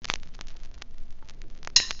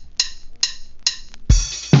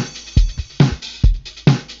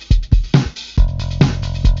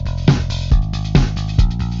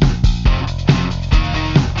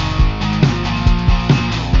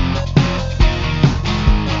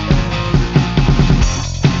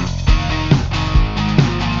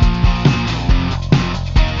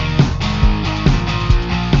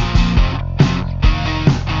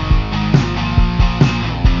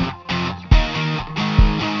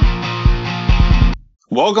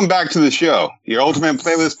Welcome back to the show, your ultimate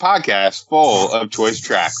playlist podcast full of choice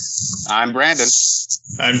tracks. I'm Brandon.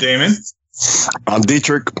 I'm Damon. I'm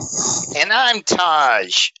Dietrich. And I'm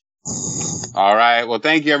Taj. All right. Well,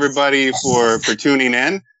 thank you, everybody, for tuning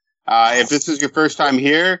in. If this is your first time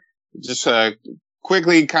here, just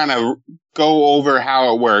quickly kind of go over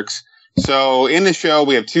how it works. So in the show,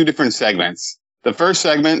 we have two different segments. The first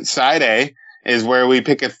segment, Side A, is where we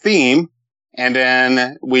pick a theme, and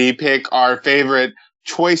then we pick our favorite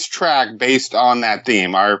choice track based on that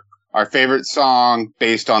theme, our favorite song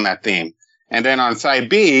based on that theme. And then on Side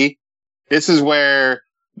B, this is where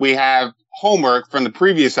we have homework from the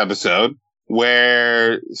previous episode,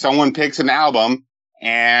 where someone picks an album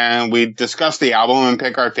and we discuss the album and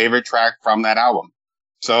pick our favorite track from that album.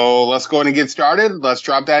 So let's go ahead and get started. Let's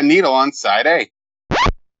drop that needle on Side A.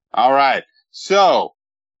 All right. So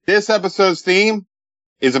this episode's theme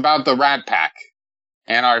is about the Rat Pack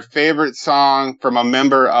and our favorite song from a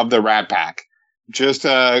member of the Rat Pack. Just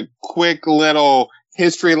a quick little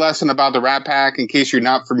history lesson about the Rat Pack in case you're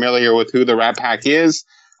not familiar with who the Rat Pack is.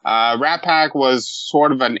 Rat Pack was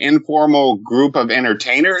sort of an informal group of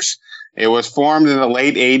entertainers. It was formed in the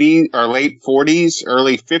late 80s or late 40s,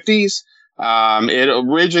 early 50s.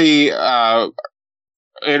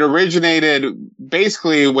 It originated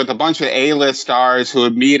basically with a bunch of A-list stars who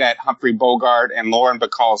would meet at Humphrey Bogart and Lauren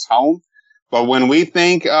Bacall's home. But when we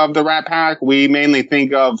think of the Rat Pack, we mainly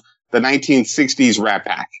think of the 1960s Rat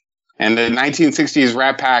Pack. And the 1960s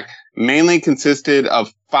Rat Pack mainly consisted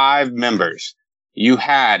of 5 members. You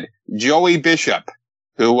had Joey Bishop,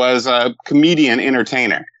 who was a comedian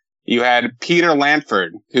entertainer. You had Peter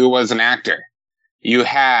Lanford, who was an actor. You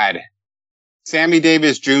had Sammy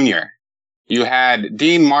Davis Jr., you had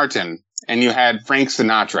Dean Martin, and you had Frank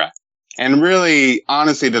Sinatra. And really,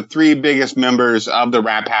 honestly, the 3 biggest members of the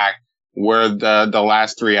Rat Pack were the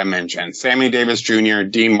last 3 I mentioned. Sammy Davis Jr.,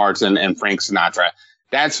 Dean Martin, and Frank Sinatra.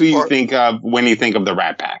 That's who you think of when you think of the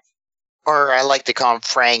Rat Pack. Or I like to call them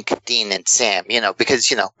Frank, Dean, and Sam,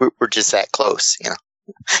 because, we're just that close,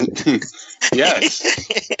 Yes.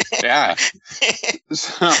 Yeah.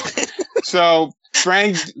 So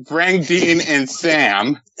Frank, Dean, and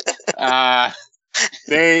Sam,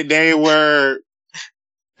 they're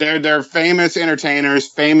famous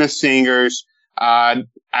entertainers, famous singers.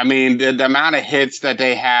 The amount of hits that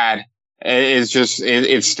they had is just,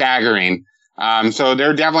 it's staggering. So there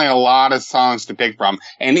are definitely a lot of songs to pick from.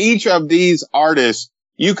 And each of these artists,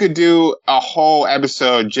 you could do a whole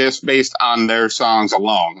episode just based on their songs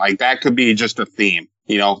alone. Like that could be just a theme.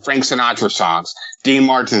 Frank Sinatra songs, Dean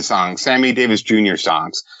Martin songs, Sammy Davis Jr.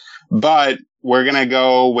 songs. But we're going to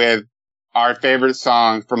go with our favorite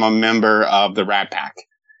song from a member of the Rat Pack.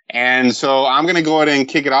 And so I'm going to go ahead and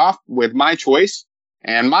kick it off with my choice.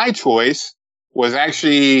 And my choice was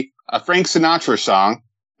actually a Frank Sinatra song.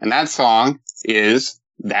 And that song is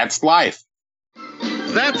That's Life.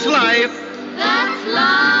 That's life. That's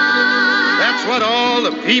life. That's what all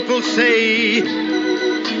the people say.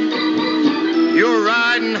 You're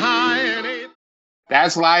riding high and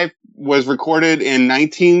That's Life was recorded in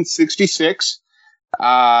 1966.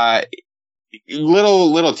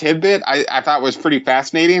 Little tidbit I thought was pretty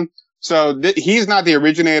fascinating. So he's not the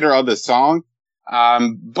originator of the song,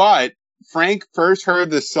 but Frank first heard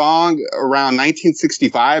the song around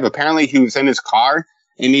 1965. Apparently he was in his car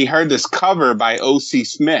and he heard this cover by O.C.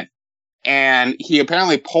 Smith. And he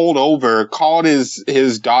apparently pulled over, called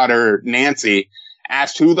his daughter, Nancy,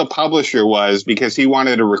 asked who the publisher was because he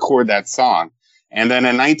wanted to record that song. And then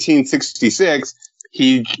in 1966,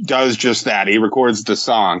 he does just that. He records the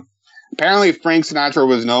song. Apparently Frank Sinatra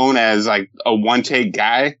was known as like a one-take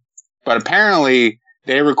guy, but apparently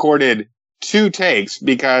they recorded 2 takes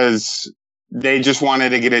because they just wanted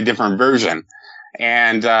to get a different version.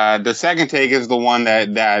 And the second take is the one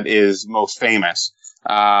that is most famous.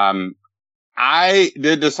 The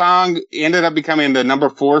song ended up becoming the number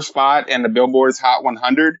 4 spot in the Billboard's Hot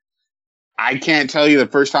 100. I can't tell you the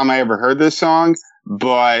first time I ever heard this song,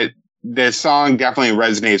 but this song definitely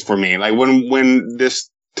resonates for me. Like when this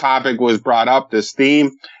topic was brought up, this theme,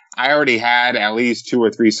 I already had at least 2 or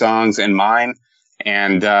 3 songs in mind.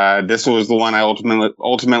 And this was the one I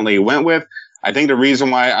ultimately went with. I think the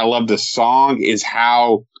reason why I love this song is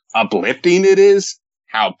how uplifting it is,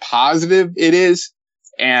 how positive it is,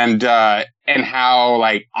 and how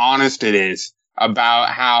like honest it is about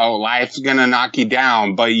how life's gonna knock you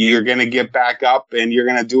down, but you're gonna get back up and you're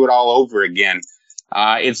gonna do it all over again.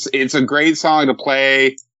 It's a great song to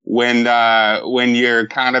play when you're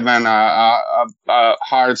kind of in a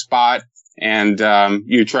hard spot and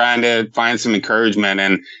you're trying to find some encouragement,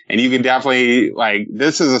 and you can definitely, like,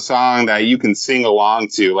 this is a song that you can sing along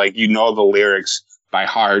to, like, the lyrics by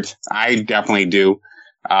heart. I definitely do.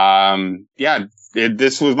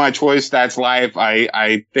 This was my choice. That's Life.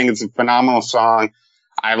 I think it's a phenomenal song.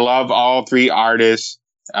 I love all three artists.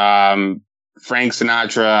 Frank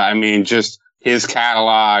Sinatra, I mean, just his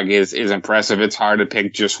catalog is impressive. It's hard to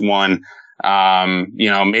pick just one.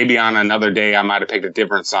 Maybe on another day I might have picked a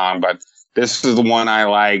different song, but this is the one I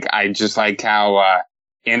like. I just like how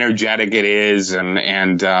energetic it is,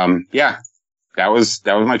 and that was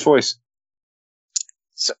my choice.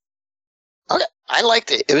 So, okay, I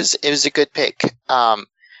liked it. It was a good pick. I'm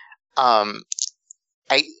not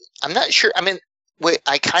sure. I mean,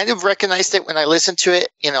 I kind of recognized it when I listened to it.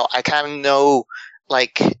 I kind of know,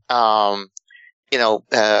 like,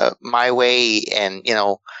 My Way and,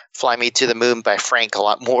 Fly Me to the Moon by Frank a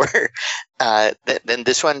lot more than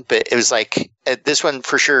this one. But it was like, this one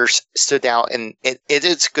for sure stood out, and it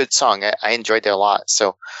is a good song. I enjoyed it a lot.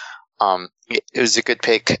 So it was a good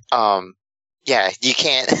pick. You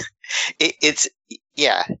can't, it's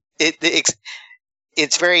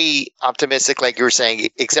very optimistic, like you were saying,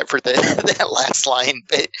 except for that last line.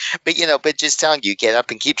 But just telling you, get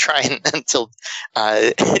up and keep trying until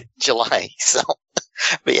July. So,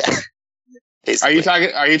 but yeah.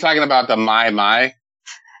 Basically. Are you talking about the My?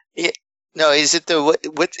 Yeah. No, is it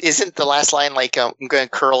what isn't the last line like I'm going to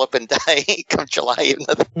curl up and die come July?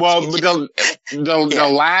 Well,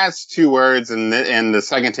 the last two words in the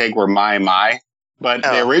second take were My. But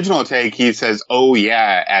the original take, he says, "Oh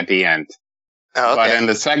yeah," at the end. Oh, okay. But in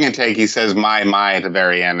the second take, he says My at the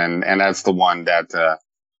very end, and that's the one that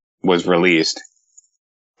was released.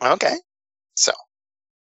 Okay. So,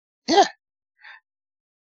 yeah.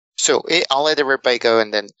 So I'll let everybody go,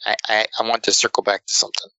 and then I want to circle back to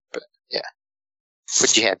something. But yeah.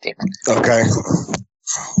 What you had, Damon? Okay.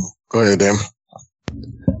 Go ahead, Damon.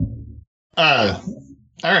 All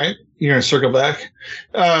right. You're going to circle back?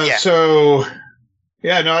 Yeah. So,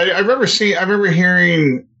 yeah, no, I remember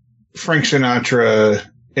hearing Frank Sinatra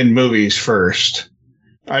in movies first.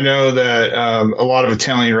 I know that a lot of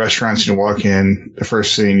Italian restaurants you walk in, the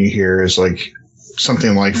first thing you hear is like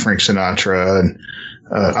something like Frank Sinatra, and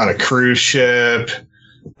on a cruise ship.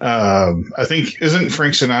 I think, isn't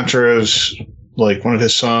Frank Sinatra's, like, one of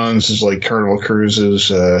his songs is like Carnival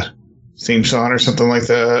Cruise's theme song or something like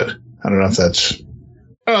that? I don't know if that's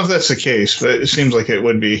the case, but it seems like it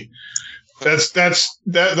would be.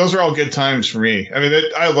 Those are all good times for me. I mean,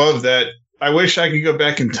 I love that. I wish I could go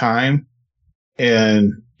back in time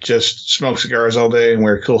and just smoke cigars all day and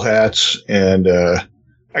wear cool hats, and I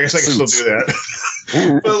guess I can still do that.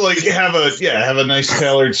 But like have a nice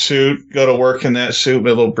tailored suit, go to work in that suit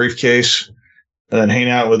with a little briefcase, and then hang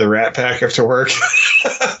out with a Rat Pack after work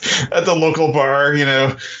at the local bar. I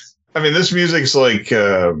mean, this music's like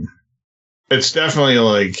it's definitely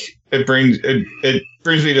like it brings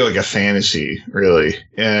me to like a fantasy, really.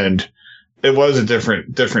 And it was a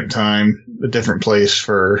different time, a different place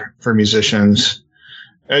for musicians.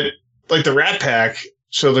 Like the Rat Pack.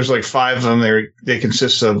 So there's like 5 of them. They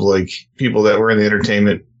consist of like people that were in the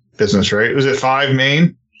entertainment business, right? Was it 5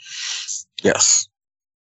 main? Yes.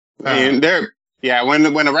 And when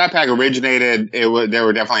the Rat Pack originated, there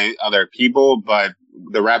were definitely other people, but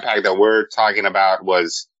the Rat Pack that we're talking about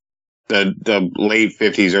was the late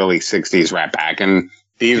 50s, early 60s Rat Pack, and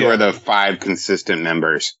these were the 5 consistent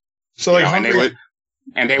members. So like, and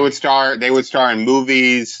they would star in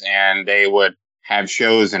movies, and they would have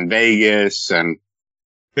shows in Vegas and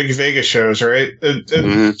big Vegas shows, right?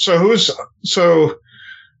 Mm-hmm. So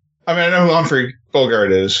I mean, I know who Humphrey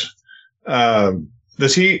Bogart is.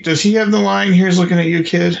 Does he have the line, "Here's looking at you,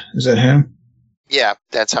 kid"? Is that him? Yeah,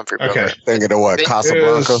 that's Humphrey Bogart. Okay. Thinking of what?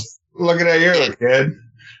 Casablanca? Looking at you, kid.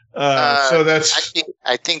 So that's...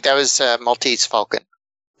 I think that was Maltese Falcon.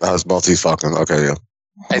 That was Maltese Falcon. Okay, yeah.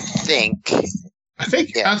 I think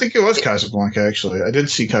it was Casablanca, actually. I did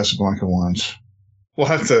see Casablanca once. We'll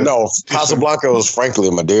have to... No, Casablanca was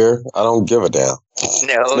Frankly, my dear. I don't give a damn.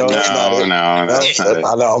 No.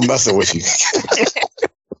 I know, I'm messing with you.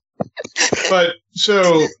 But,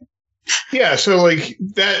 so... Yeah, so like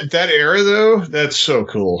that era though, that's so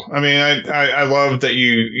cool. I mean, I love that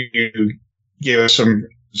you gave us some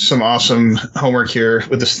awesome homework here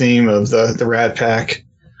with this theme of the Rat Pack.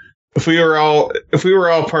 If we were all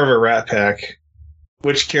part of a Rat Pack,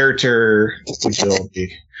 which character would Bill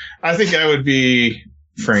be? I think I would be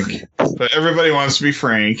Frank, but everybody wants to be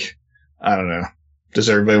Frank. I don't know. Does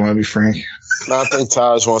everybody want to be Frank? No, I think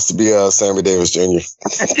Taj wants to be Sammy Davis Jr.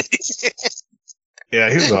 Yeah,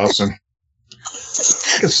 he was awesome.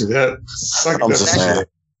 I can see that. I'm just saying.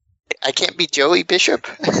 I can't be Joey Bishop.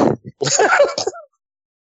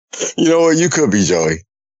 You know what? You could be Joey.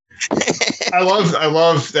 I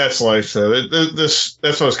love That's Life though. That's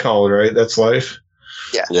what it's called, right? That's Life.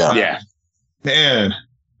 Yeah. Man,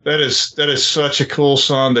 that is such a cool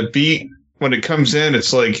song. The beat when it comes in,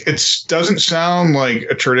 it's like it doesn't sound like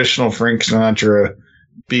a traditional Frank Sinatra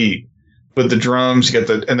beat. With the drums, you got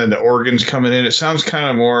and then the organs coming in. It sounds kind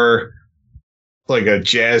of more like a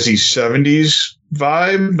jazzy 70s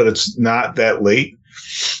vibe, but it's not that late,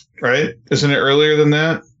 right? Isn't it earlier than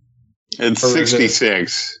that? It's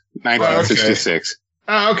 66. 1966.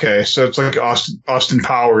 Oh, okay. So it's like Austin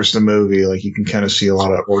Powers, the movie. Like you can kind of see a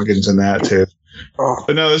lot of organs in that too.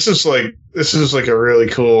 But no, this is like a really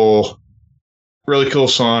cool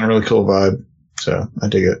song, really cool vibe. So I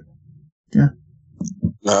dig it. Yeah.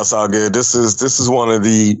 No, it's all good. This is one of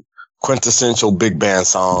the quintessential big band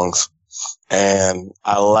songs. And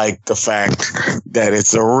I like the fact that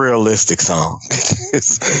it's a realistic song.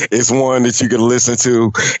 It's one that you can listen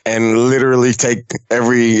to and literally take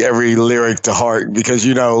every lyric to heart because,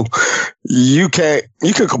 you know, you can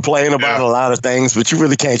complain about a lot of things, but you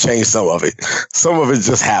really can't change some of it. Some of it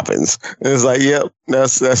just happens. And it's like, yep,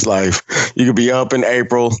 that's life. You could be up in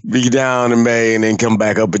April, be down in May, and then come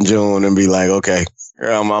back up in June and be like, okay,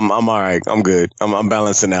 I'm all right. I'm good. I'm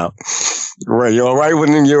balancing out. Right. You're right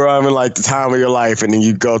when you're having like the time of your life and then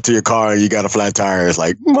you go to your car and you got a flat tire. It's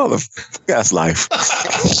like, that's life.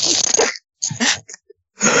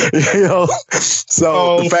 You know,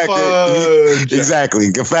 so the fact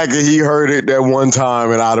that he heard it that one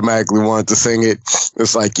time and automatically wanted to sing it,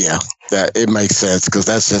 it's like, yeah, that it makes sense because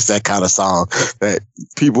that's just that kind of song that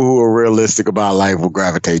people who are realistic about life will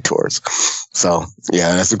gravitate towards. So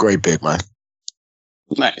yeah, that's a great pick, man.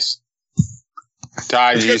 Nice.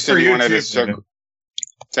 Todd, you said you wanted to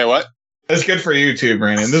say what? That's good for you too,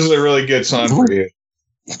 Brandon. This is a really good song for you.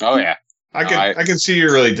 Oh yeah. I can see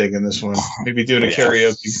you really digging this one. Maybe doing a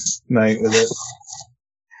karaoke night with it.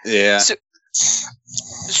 Yeah.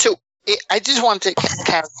 So I just wanted to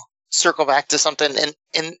kind of circle back to something,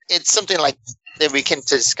 and it's something like that we can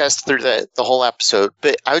discuss through the whole episode.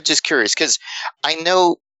 But I was just curious because I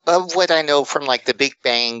know of what I know from like the big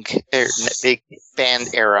band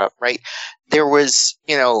era, right? There was,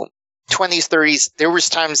 20s, 30s, there was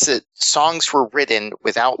times that songs were written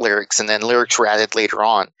without lyrics and then lyrics were added later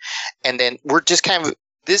on. And then we're just kind of,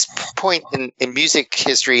 this point in music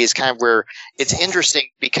history is kind of where it's interesting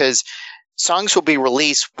because songs will be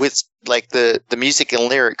released with like the music and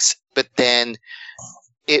lyrics, but then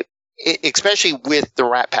it especially with the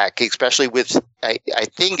Rat Pack, especially with, I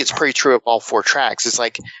think it's pretty true of all 4 tracks. It's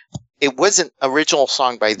like, it wasn't original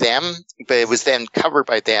song by them, but it was then covered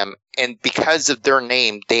by them. And because of their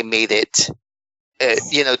name, they made it,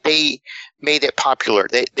 they made it popular.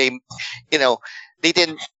 They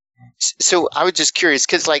didn't. So I was just curious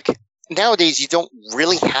because like nowadays you don't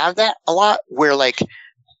really have that a lot where like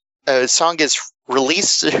a song is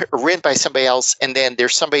released or written by somebody else. And then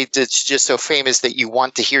there's somebody that's just so famous that you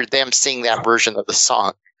want to hear them sing that version of the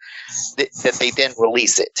song. That they then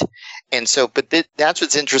release it. And so, but that's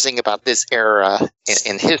what's interesting about this era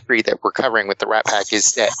in history that we're covering with the Rat Pack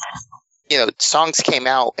is that, songs came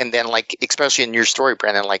out and then like, especially in your story,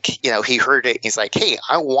 Brandon, like, he heard it. He's like, hey,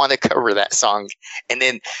 I want to cover that song. And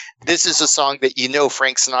then this is a song that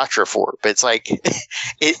Frank Sinatra for, but it's like,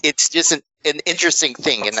 it's just an interesting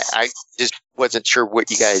thing. And I just wasn't sure what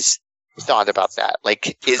you guys thought about that.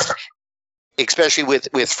 Like, especially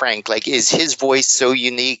with Frank, like, is his voice so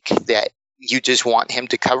unique that you just want him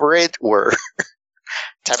to cover it or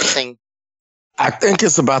type of thing? I think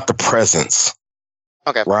it's about the presence.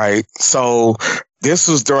 Okay. Right. So this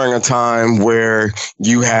was during a time where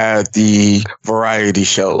you had the variety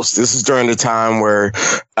shows. This is during the time where,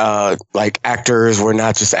 like actors were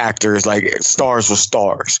not just actors, like stars were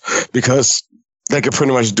stars because they could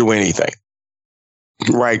pretty much do anything.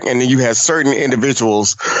 Right. And then you had certain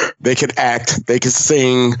individuals, they could act, they could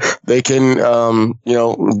sing, they can,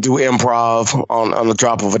 do improv on the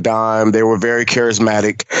drop of a dime. They were very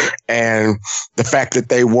charismatic. And the fact that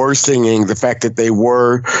they were singing, the fact that they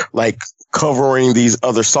were like covering these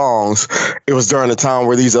other songs, it was during a time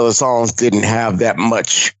where these other songs didn't have that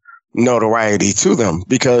much notoriety to them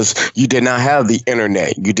because you did not have the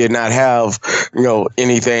internet. You did not have,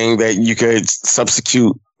 anything that you could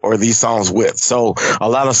substitute or these songs with. So a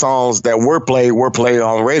lot of songs that were played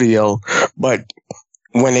on radio, but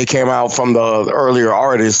when they came out from the earlier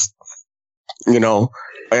artists,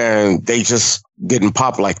 and they just didn't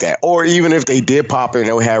pop like that. Or even if they did pop and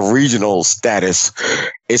they have regional status,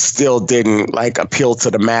 it still didn't like appeal to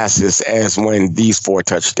the masses as when these 4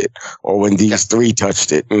 touched it or when these 3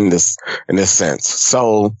 touched it in this sense.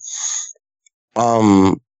 So,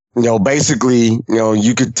 Basically,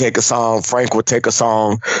 you could take a song, Frank would take a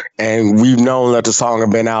song, and we've known that the song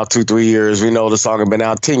had been out 2-3 years. We know the song had been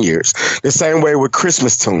out 10 years. The same way with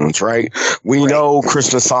Christmas tunes, right? We know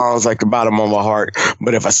Christmas songs like the bottom of my heart,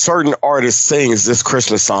 but if a certain artist sings this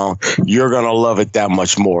Christmas song, you're going to love it that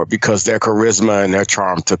much more because their charisma and their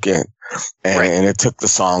charm took in, and it took the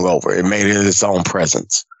song over. It made it its own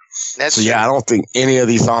presence. That's so yeah, I don't think any of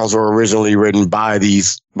these songs were originally written by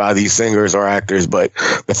these singers or actors, but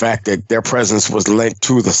the fact that their presence was linked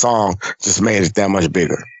to the song just made it that much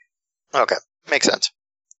bigger. Okay, makes sense.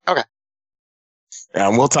 Okay,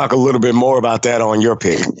 and we'll talk a little bit more about that on your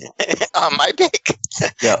pick. On my pick?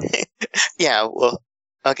 Yeah. Yeah. Well,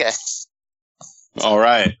 okay. All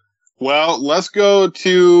right. Well, let's go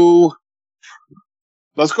to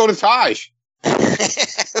Taj.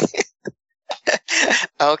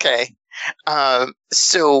 Okay.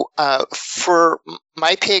 So for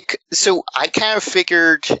my pick, so I kind of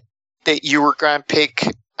figured that you were going to pick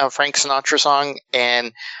a Frank Sinatra song,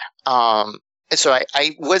 and so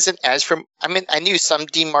I wasn't as I knew some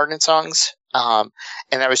Dean Martin songs, and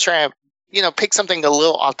I was trying to, pick something a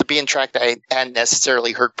little off the beaten track that I hadn't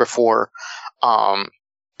necessarily heard before.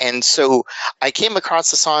 And so I came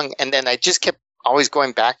across the song, and then I just kept always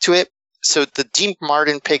going back to it. So the Dean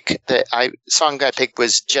Martin song I picked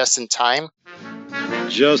was Just in Time.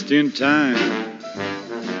 Just in time,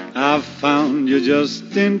 I found you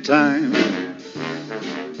just in time.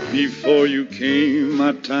 Before you came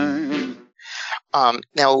my time.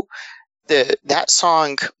 Now, that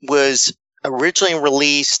song was originally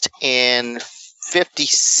released in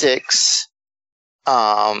 1956,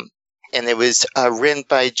 and it was written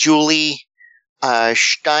by Julie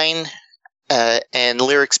Stein, and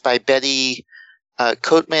lyrics by Betty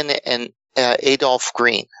Coatman and Adolph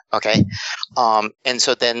Green. Okay. And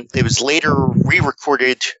so then it was later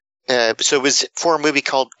re-recorded. So it was for a movie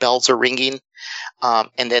called Bells Are Ringing.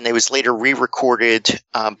 And then it was later re-recorded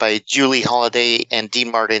by Julie Holliday and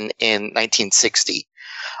Dean Martin in 1960.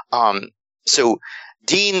 So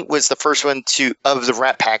Dean was the first one of the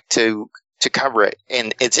Rat Pack to cover it.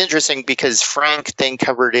 And it's interesting because Frank then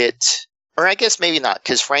covered it, or I guess maybe not,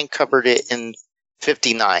 because Frank covered it in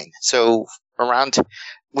 1959. So around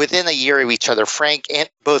within a year of each other,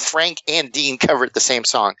 both Frank and Dean covered the same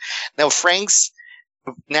song. Now Frank's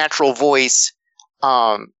natural voice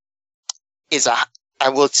is a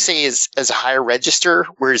higher register,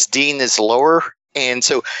 whereas Dean is lower. And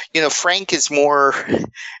so, Frank is more,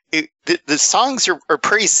 the songs are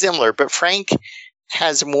pretty similar, but Frank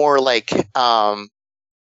has more like,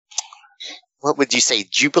 what would you say?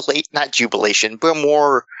 Not jubilation, but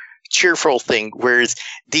more cheerful thing. Whereas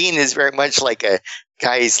Dean is very much like a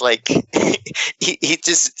guy's like, he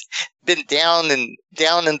just been down in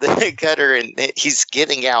the gutter and he's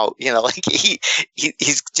getting out, like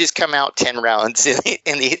he's just come out 10 rounds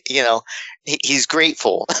and he's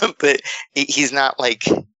grateful, but he's not like,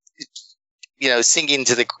 singing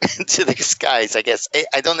to the skies, I guess.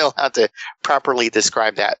 I don't know how to properly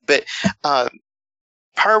describe that, but,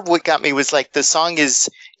 part of what got me was like the song is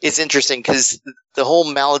interesting because the whole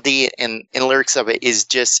melody and lyrics of it is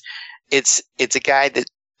just it's a guy that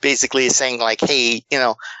basically is saying like, hey,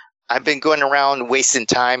 I've been going around wasting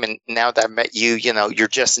time, and now that I met you, you're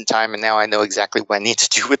just in time, and now I know exactly what I need to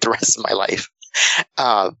do with the rest of my life.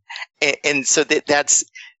 And so that's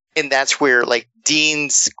where like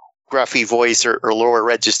Dean's gruffy voice or lower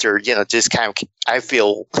register, just kind of I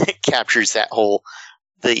feel captures that whole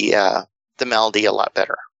the melody a lot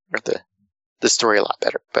better, or the story a lot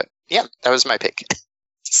better. But yeah, that was my pick.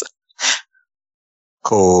 So.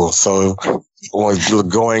 Cool. So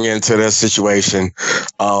going into that situation,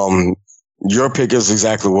 your pick is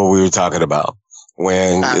exactly what we were talking about.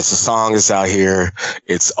 When it's a song that's out here,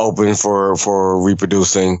 it's open for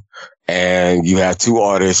reproducing, and you have two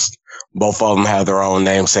artists. Both of them have their own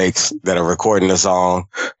namesakes that are recording the song,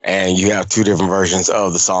 and you have two different versions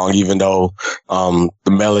of the song, even though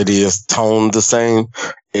the melody is toned the same.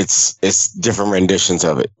 It's different renditions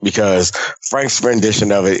of it, because Frank's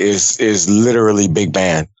rendition of it is literally big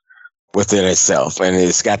band within itself, and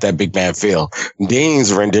it's got that big band feel.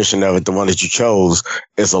 Dean's rendition of it, the one that you chose,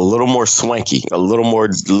 is a little more swanky, a little more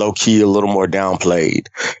low key, a little more downplayed.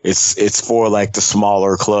 It's for like the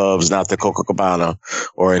smaller clubs, not the Copacabana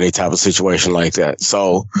or any type of situation like that.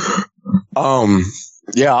 So,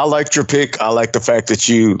 yeah, I liked your pick. I like the fact that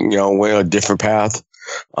you went a different path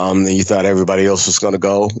than you thought everybody else was going to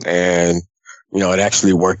go, and it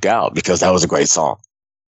actually worked out because that was a great song.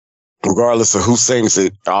 Regardless of who sings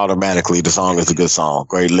it, automatically the song is a good song.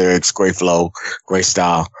 Great lyrics, great flow, great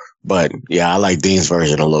style. But yeah, I like Dean's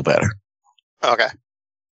version a little better. Okay.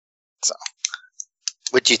 So,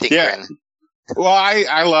 What do you think, Brandon? Well,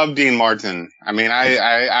 I love Dean Martin. I mean,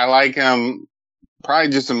 I like him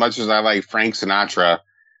probably just as much as I like Frank Sinatra.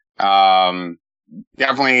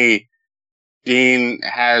 Definitely Dean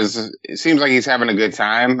it seems like he's having a good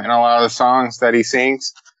time in a lot of the songs that he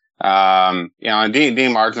sings.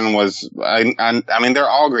 Dean Martin was, I mean, they're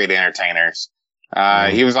all great entertainers.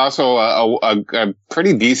 He was also a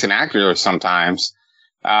pretty decent actor sometimes.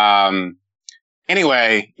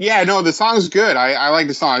 Anyway, the song's good. I like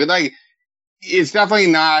the song. Like, it's definitely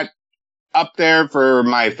not up there for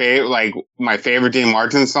my favorite Dean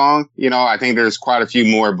Martin song. I think there's quite a few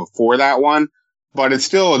more before that one, but it's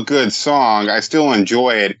still a good song. I still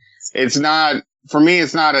enjoy it. For me,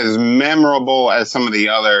 it's not as memorable as some of the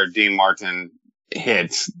other Dean Martin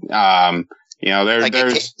hits.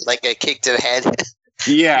 There's like a kick to the head.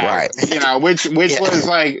 Yeah. Right. Which was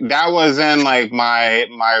like, that was in like my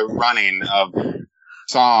running of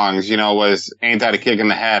songs, was Ain't That a Kick in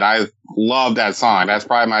the Head. I love that song. That's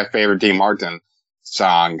probably my favorite Dean Martin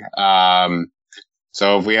song.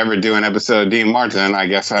 So if we ever do an episode of Dean Martin, I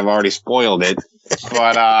guess I've already spoiled it.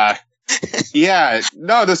 But,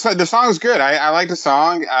 the song's good. I like the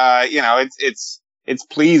song. It's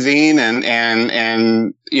pleasing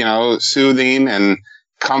and, soothing and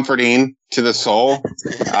comforting to the soul.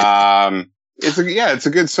 It's a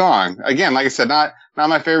good song. Again, like I said, not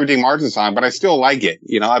my favorite Dean Martin song, but I still like it.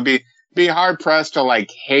 I'd be hard pressed to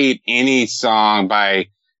like hate any song by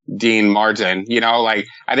Dean Martin. I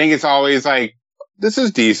think it's always like, this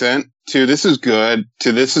is decent, to this is good,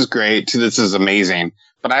 to this is great, to this is amazing.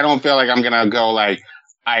 But I don't feel like I'm going to go like,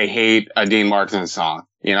 I hate a Dean Martin song.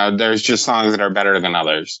 There's just songs that are better than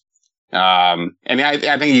others. And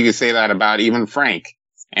I think you could say that about even Frank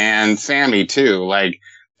and Sammy too. Like,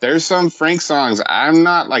 there's some Frank songs I'm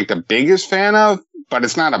not like the biggest fan of, but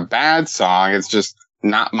it's not a bad song. It's just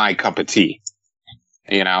not my cup of tea,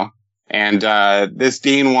 and, this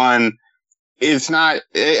Dean one, it's not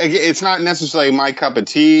necessarily my cup of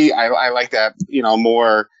tea. I like that,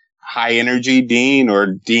 more high energy Dean, or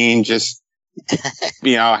Dean just,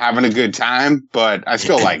 having a good time, but I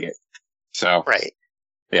still like it. So, right.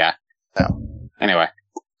 Yeah. So, anyway,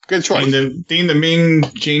 good choice. Dean the Mean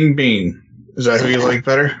Gene Bean. Is that who you like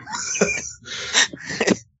better?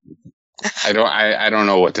 I don't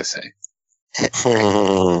know what to say.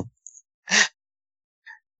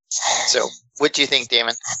 So, what do you think,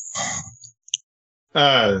 Damon?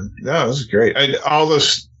 No, this is great. I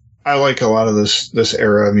like a lot of this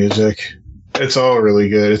era of music. It's all really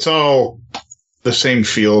good. It's all the same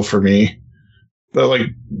feel for me. But like,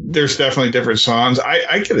 there's definitely different songs.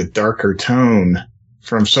 I get a darker tone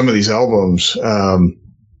from some of these albums.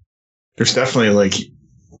 There's definitely, like,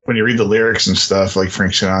 when you read the lyrics and stuff, like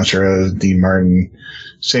Frank Sinatra, Dean Martin,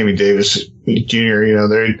 Sammy Davis Jr.,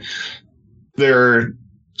 they're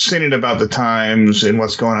singing about the times and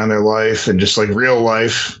what's going on in their life and just like real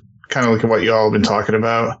life, kind of like what you all have been talking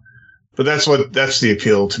about. But that's the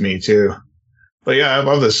appeal to me too. But yeah, I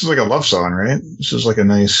love this. This is like a love song, right? This is like a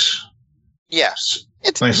nice,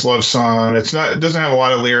 nice love song. It doesn't have a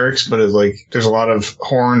lot of lyrics, but it's like, there's a lot of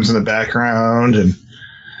horns in the background, and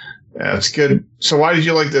yeah, it's good. So why did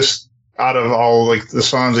you like this out of all like the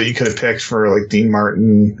songs that you could have picked for like Dean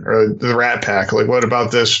Martin or the Rat Pack? Like, what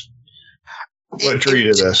about this? What drew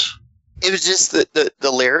you to this? It was just the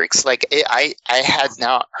lyrics. Like, I had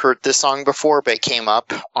not heard this song before, but it came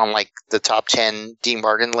up on like the top 10 Dean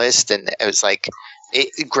Martin list, and it was like,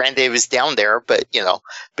 granted it was down there, but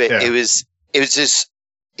it was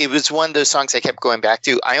one of those songs I kept going back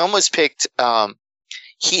to. I almost picked.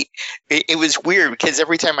 It was weird because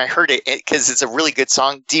every time I heard it, because it's a really good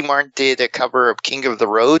song, Dean Martin did a cover of King of the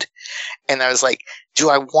Road. And I was like, do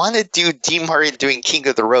I want to do Dean Martin doing King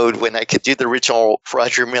of the Road when I could do the original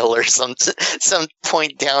Roger Miller some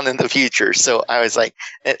point down in the future? So I was like,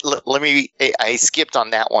 I skipped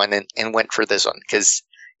on that one and went for this one because,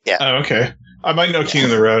 yeah. Oh, okay. I might know King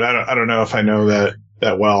of the Road. I don't know if I know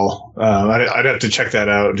that well. I'd have to check that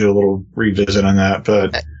out and do a little revisit on that.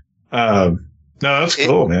 But, no, that's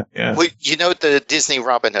cool, man. Yeah. Well, the Disney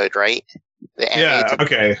Robin Hood, right? Yeah,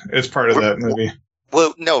 okay. It's part of that movie.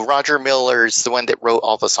 Well, no, Roger Miller's the one that wrote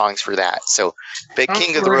all the songs for that. So, but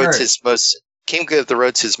King of the Road's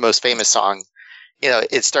his most famous song.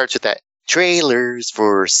 It starts with that trailers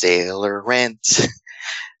for sale or rent,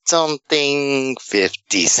 something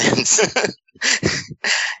 50 cents.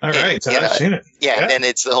 All right, so I've seen it. Yeah, and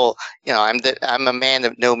it's the whole, I'm a man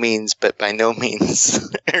of no means, but by no means,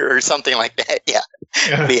 or something like that. Yeah.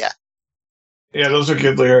 Yeah, those are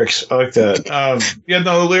good lyrics. I like that.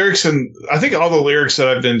 The lyrics, and I think all the lyrics that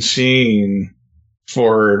I've been seeing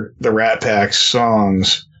for the Rat Pack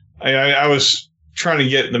songs, I was trying to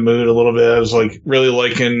get in the mood a little bit. I was like really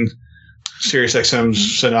liking SiriusXM's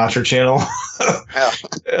Sinatra channel.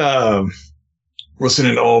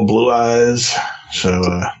 Listening to All Blue Eyes.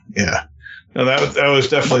 So yeah, no, that was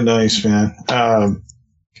definitely nice, man.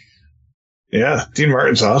 Yeah, Dean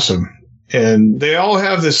Martin's awesome, and they all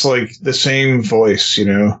have this like the same voice, you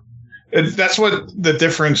know. That's what the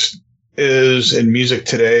difference is in music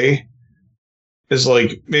today. Is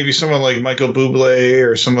like maybe someone like Michael Bublé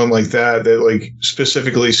or someone like that like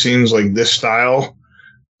specifically sings like this style.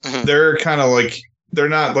 Mm-hmm. They're kind of like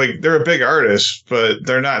they're a big artist, but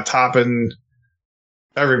they're not topping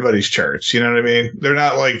everybody's charts. You know what I mean? They're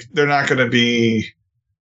not going to be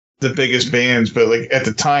the biggest bands, but like at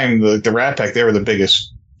the time, the Rat Pack, they were the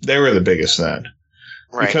biggest. They were the biggest then,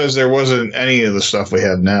 right? Because there wasn't any of the stuff we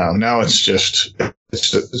have now. Now it's a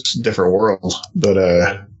different world.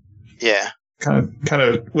 But yeah. Kind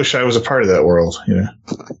of wish I was a part of that world, you know.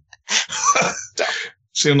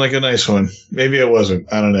 Seemed like a nice one. Maybe it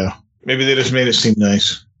wasn't. I don't know. Maybe they just made it seem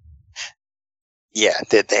nice. Yeah,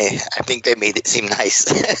 did they? I think they made it seem nice.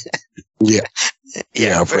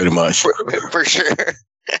 Yeah, pretty much. For sure.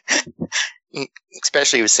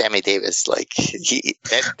 Especially with Sammy Davis. Like,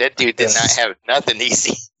 that dude did not have nothing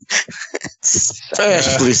easy.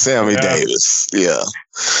 Especially Sammy Davis. Yeah.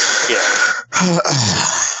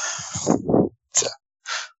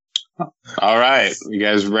 All right. You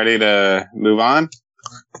guys ready to move on?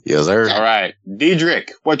 Yes, sir. All right.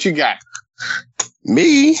 Diedrich, what you got?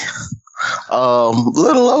 Me?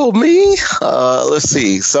 Little old me? Let's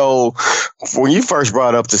see. So when you first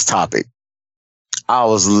brought up this topic, I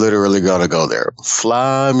was literally going to go there.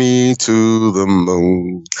 Fly me to the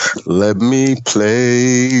moon. Let me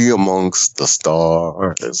play amongst the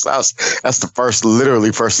stars. That's the first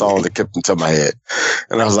song that kept into my head.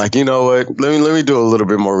 And I was like, you know what? Let me do a little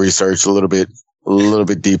bit more research, a little bit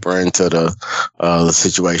deeper into the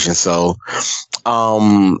situation. So,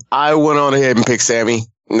 I went on ahead and picked Sammy.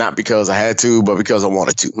 Not because I had to, but because I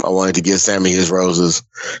wanted to. I wanted to give Sammy his roses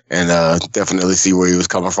and definitely see where he was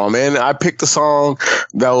coming from. And I picked a song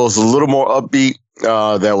that was a little more upbeat.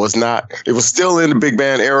 It was still in the big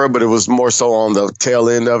band era, but it was more so on the tail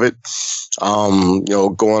end of it. Going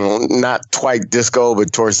on, not quite disco,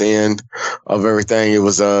 but towards the end of everything. It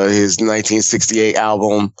was his 1968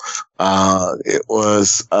 album. It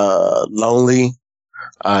was Lonely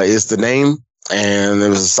is the name. And there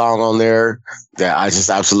was a song on there that I just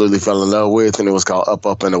absolutely fell in love with, and it was called Up,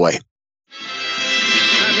 Up, and Away.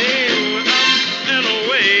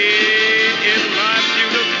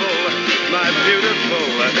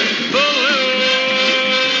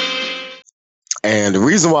 And the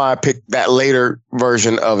reason why I picked that later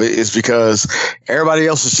version of it is because everybody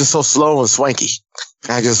else was just so slow and swanky.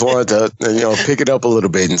 I just wanted to, pick it up a little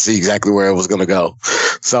bit and see exactly where it was going to go.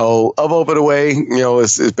 So Up, Up, and Away,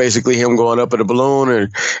 it's basically him going up in a balloon. And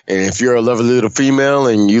if you're a lovely little female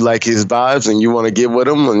and you like his vibes and you want to get with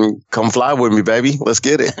him, and come fly with me, baby, let's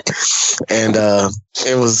get it. And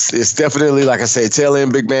it's definitely, like I said, tail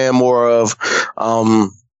end big band, more of,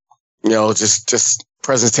 just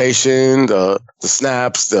presentation, the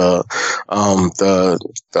snaps, the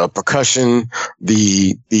percussion,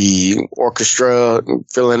 the orchestra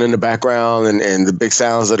filling in the background, and the big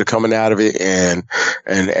sounds that are coming out of it, and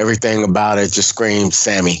everything about it just screams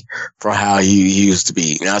Sammy for how he used to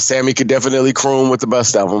be. Now, Sammy could definitely croon with the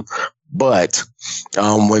best of them, but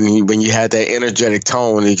when you had that energetic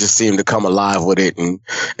tone, he just seemed to come alive with it, and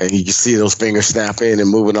you could see those fingers snapping and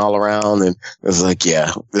moving all around, and it was like,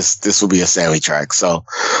 yeah, this will be a Sammy track. So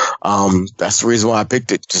that's the reason why I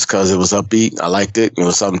picked it, just because it was upbeat. I liked it. It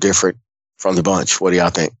was something different from the bunch. What do y'all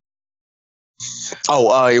think?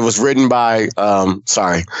 Oh, it was written by the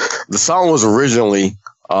song was originally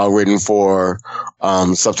written for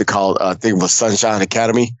something called, I think it was Sunshine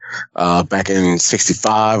Academy, back in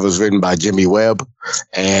 '65. It was written by Jimmy Webb.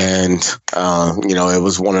 And, it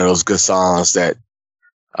was one of those good songs that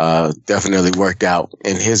definitely worked out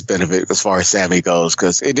in his benefit as far as Sammy goes,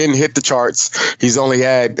 because it didn't hit the charts. He's only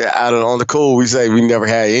had, on the cool, we say we never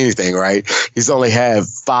had anything, right? He's only had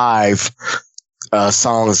 5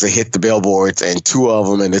 songs that hit the billboards, and 2 of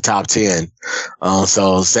them in the top 10.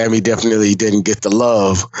 So Sammy definitely didn't get the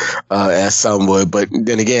love as some would. But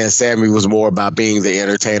then again, Sammy was more about being the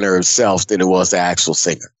entertainer himself than it was the actual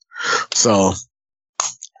singer. So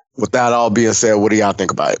with that all being said, what do y'all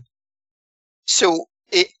think about it? So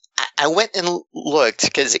I went and looked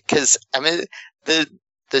because I mean the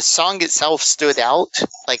song itself stood out.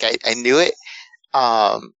 Like I knew it.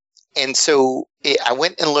 And so I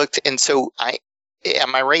went and looked, and so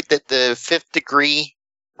am I right that the Fifth Degree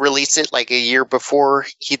released it like a year before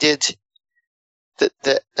he did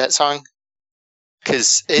that song?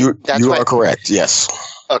 Because you are correct. Yes.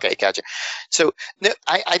 Okay, gotcha. So no,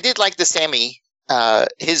 I did like the Sammy.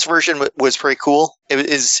 His version was pretty cool. It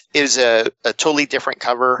was a totally different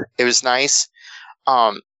cover. It was nice.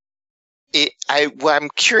 What I'm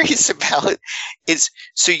curious about is,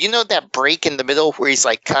 so you know that break in the middle where he's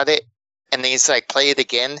like cut it and then he's like play it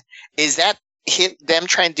again. Is that them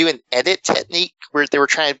trying to do an edit technique where they were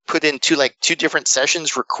trying to put in two different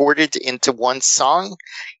sessions recorded into one song?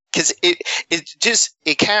 Because I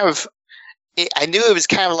knew it was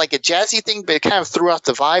kind of like a jazzy thing, but it kind of threw off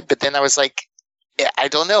the vibe. But then I was like, I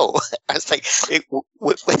don't know. I was like,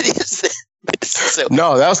 what is this? So,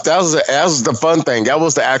 no, that was the fun thing. That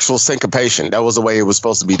was the actual syncopation. That was the way it was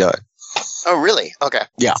supposed to be done. Oh, really? Okay.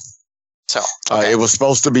 Yeah. So okay. It was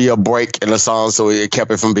supposed to be a break in the song, so it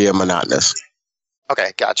kept it from being monotonous.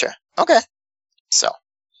 Okay, gotcha. Okay. So,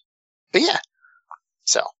 but yeah.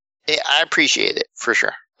 So, I appreciate it for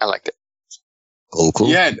sure. I liked it. Oh, cool.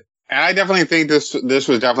 Yeah, and I definitely think this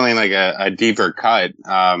was definitely like a deeper cut.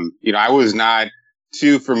 I was not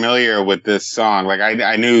too familiar with this song. Like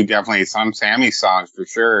I knew definitely some Sammy songs for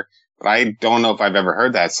sure, but I don't know if I've ever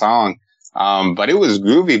heard that song. But it was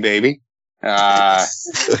groovy, baby. I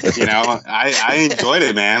enjoyed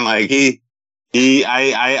it, man. Like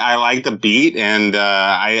I liked the beat and,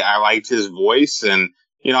 I liked his voice and,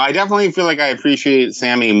 I definitely feel like I appreciate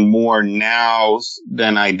Sammy more now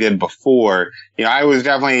than I did before. I was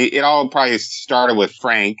definitely, it all probably started with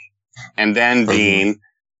Frank and then Dean.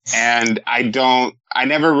 And I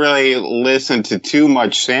never really listened to too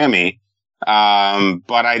much Sammy. But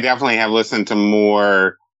I definitely have listened to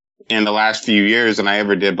more in the last few years than I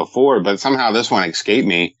ever did before. But somehow this one escaped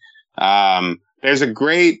me. There's I'm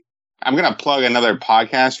going to plug another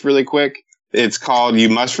podcast really quick. It's called You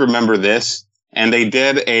Must Remember This. And they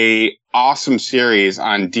did a awesome series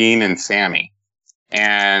on Dean and Sammy.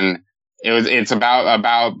 And it's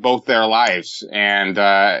about both their lives. And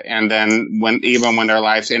then when their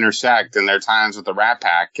lives intersect and their times with the Rat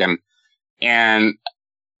Pack. And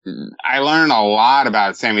I learned a lot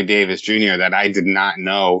about Sammy Davis Jr. that I did not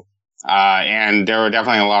know. And there were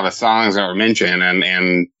definitely a lot of songs that were mentioned.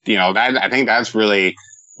 And I think that's really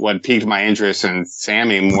what piqued my interest in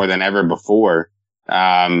Sammy more than ever before.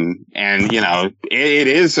 It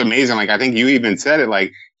is amazing. Like, I think you even said it,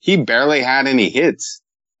 like, he barely had any hits,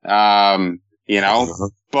 but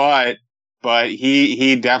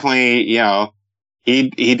he definitely,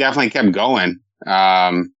 he definitely kept going.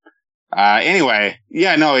 Anyway,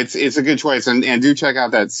 yeah, no, it's a good choice. And do check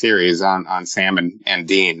out that series on Sam and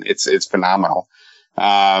Dean. It's phenomenal.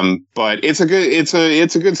 But it's a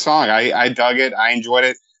good song. I dug it. I enjoyed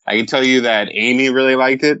it. I can tell you that Amy really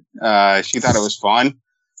liked it. She thought it was fun.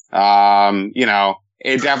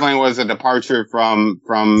 It definitely was a departure from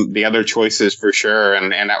the other choices for sure.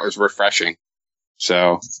 And that was refreshing.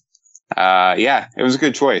 So, yeah, it was a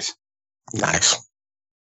good choice. Nice.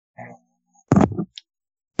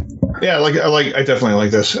 Yeah, I definitely like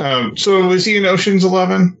this. So was he in Ocean's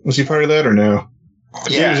 11? Was he part of that or no?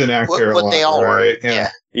 Yeah. He was an actor a lot, they all right? were.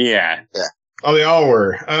 Yeah. Oh, they all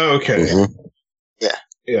were. Oh, okay. Mm-hmm. Yeah.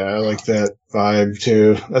 Yeah, I like that vibe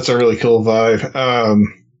too. That's a really cool vibe.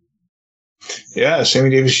 Yeah, Sammy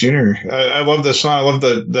Davis Jr. I love this song. I love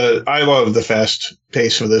the fast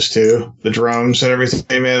pace of this too. The drums and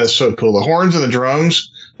everything, man, that's so cool. The horns and the drums,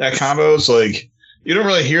 that combo is like, you don't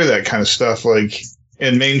really hear that kind of stuff like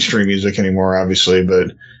in mainstream music anymore, obviously,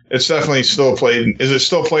 but it's definitely still played. Is it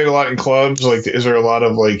still played a lot in clubs? Like, is there a lot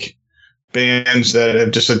of like bands that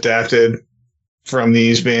have just adapted from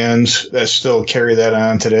these bands that still carry that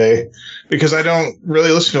on today? Because I don't really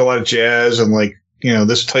listen to a lot of jazz and like,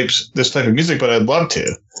 this type of music, but I'd love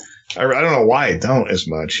to. I don't know why I don't as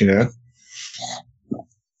much,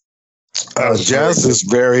 Jazz is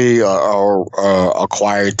very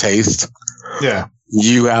acquired taste. Yeah.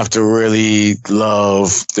 You have to really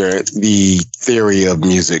love the theory of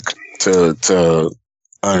music to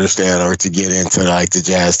understand or to get into like the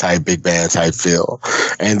jazz type, big band type feel.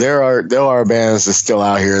 And there are bands that's still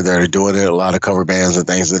out here that are doing it, a lot of cover bands and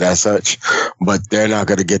things of that such, but they're not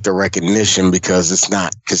going to get the recognition because it's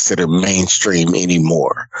not considered mainstream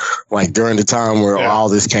anymore. Like during the time where all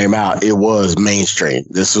this came out, it was mainstream.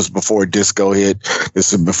 This was before disco hit.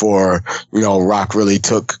 This was before, rock really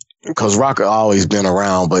took, because rock had always been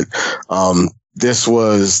around, but this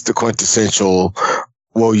was the quintessential,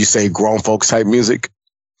 what you say, grown folks type music.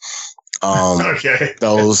 Okay.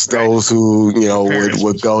 Those who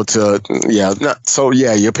would go to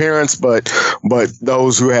your parents, but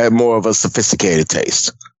those who had more of a sophisticated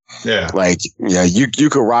taste. Yeah. Like, yeah, you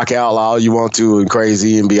could rock out all you want to and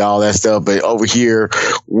crazy and be all that stuff, but over here,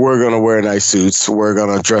 we're going to wear nice suits. We're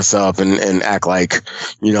going to dress up and act like,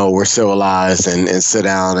 we're civilized and sit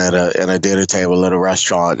down at a dinner table at a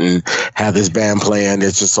restaurant and have this band playing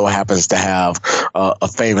that just so happens to have a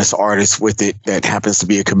famous artist with it that happens to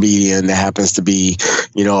be a comedian, that happens to be,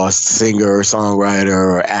 a singer or songwriter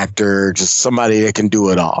or actor, just somebody that can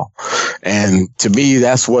do it all. And to me,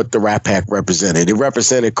 that's what the Rat Pack represented. It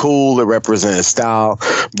represented cool, it represented style,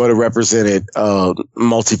 but it represented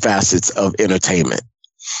multifacets of entertainment.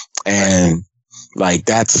 And like,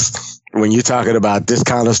 that's when you're talking about this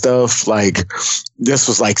kind of stuff, like this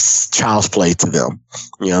was like child's play to them.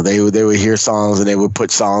 They would hear songs and they would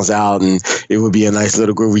put songs out and it would be a nice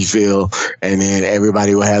little groovy feel. And then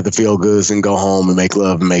everybody would have the feel goods and go home and make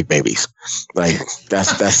love and make babies. Like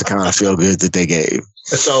that's the kind of feel good that they gave.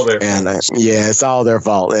 It's all their fault. It's all their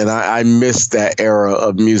fault. And I miss that era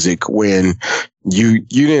of music when you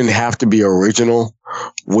didn't have to be original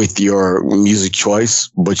with your music choice,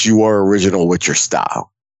 but you were original with your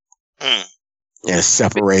style. And it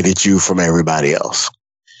separated you from everybody else.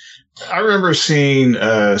 I remember seeing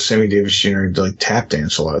Sammy Davis Jr. like tap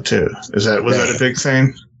dance a lot too. Was that a big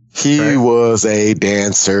thing? He was a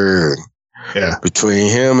dancer. Yeah. Between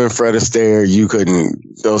him and Fred Astaire, you couldn't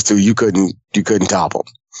top him.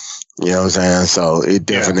 You know what I'm saying? So it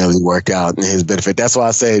definitely worked out in his benefit. That's why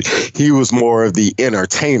I said he was more of the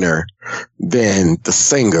entertainer than the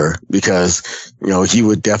singer, because, he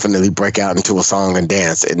would definitely break out into a song and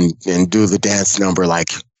dance and do the dance number like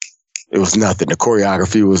it was nothing. The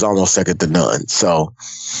choreography was almost second to none. So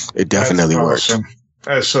it definitely worked. Awesome.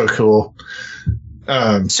 That's so cool.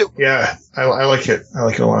 I like it. I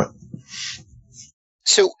like it a lot.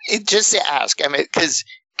 So just to ask, I mean, because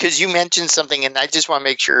you mentioned something, and I just want to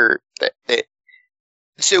make sure that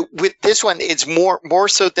so with this one, it's more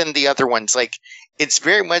so than the other ones. Like, it's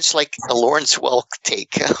very much like a Lawrence Welk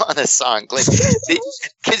take on a song, like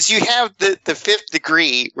because you have the Fifth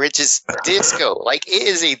Degree, which is disco. Like, it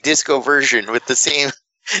is a disco version with the same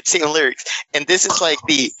lyrics, and this is like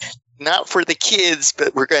the not for the kids,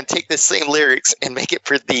 but we're going to take the same lyrics and make it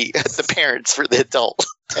for the parents, for the adult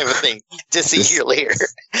type of thing. Just a year later.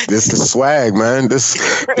 This is swag, man. This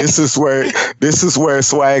is where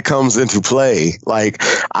swag comes into play. Like,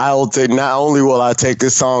 not only will I take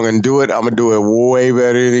this song and do it, I'm gonna do it way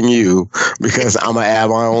better than you, because I'm gonna add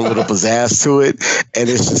my own little pizzazz to it, and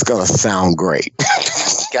it's just gonna sound great.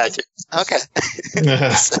 Gotcha. Okay.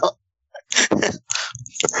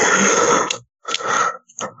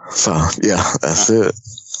 So yeah, that's it.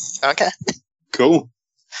 Okay. Cool.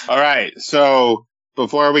 All right. So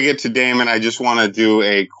before we get to Damon, I just want to do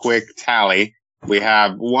a quick tally. We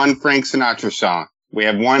have one Frank Sinatra song. We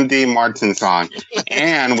have one Dean Martin song.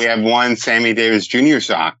 And we have one Sammy Davis Jr.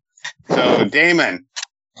 song. So Damon,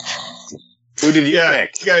 who did you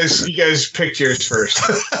pick? You guys picked yours first.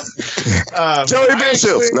 Joey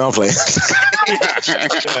Bishop. No, I'm playing.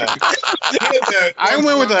 I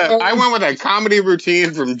went with a comedy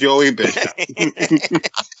routine from Joey Bishop.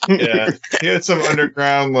 Yeah, he had some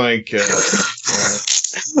underground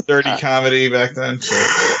dirty comedy back then.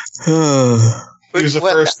 So. He was the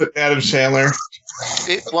first Adam Sandler.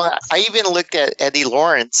 Well, I even looked at Eddie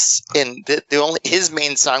Lawrence, and his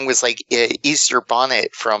main song was like Easter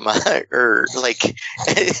Bonnet from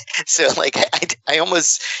so like I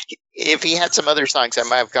almost, if he had some other songs, I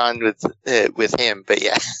might have gone with him, but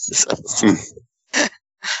yeah.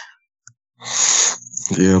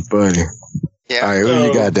 Yeah, buddy. Yeah. All right, what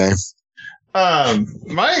you got, Dave?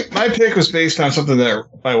 My pick was based on something that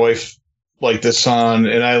my wife liked this song,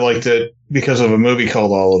 and I liked it because of a movie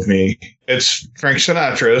called All of Me. It's Frank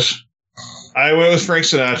Sinatra's. I went with Frank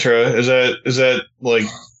Sinatra. Is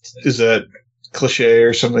that cliche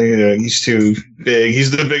or something? He's too big.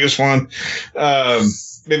 He's the biggest one.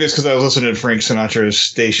 Maybe it's because I was listening to Frank Sinatra's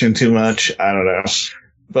station too much. I don't know.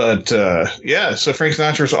 But so Frank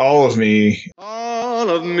Sinatra's All of Me. All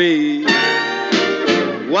of me.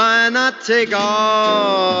 Why not take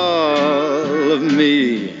all of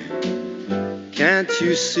me? Can't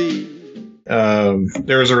you see?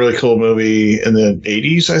 There was a really cool movie in the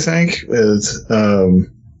 80s, I think, with oh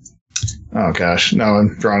gosh, no,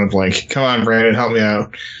 I'm drawing a blank. Come on, Brandon, help me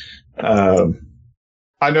out.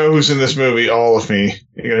 I know who's in this movie, All of Me.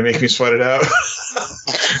 You're gonna make me sweat it out.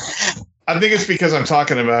 I think it's because I'm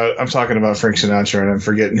talking about Frank Sinatra and I'm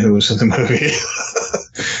forgetting who was in the movie.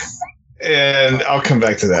 And I'll come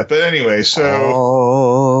back to that. But anyway, so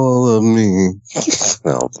All of Me.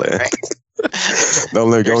 I'll play it.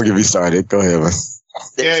 Don't get me started. Go ahead, man.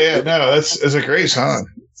 No, it's a great song.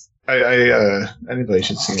 Anybody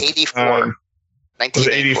should see it. 84. Was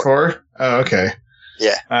it 84? Oh, okay.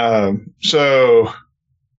 Yeah. So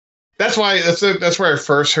that's why that's where I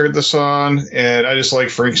first heard the song, and I just like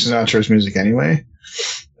Frank Sinatra's music anyway.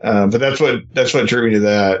 But that's what drew me to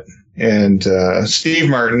that. And Steve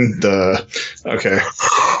Martin, okay,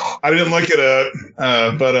 I didn't look it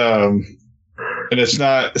up, but and it's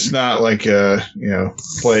not like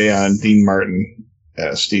play on Dean Martin.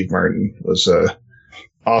 Steve Martin was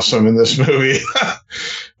awesome in this movie.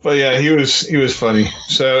 But yeah, he was funny.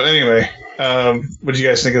 So anyway, what do you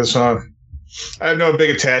guys think of the song? I have no big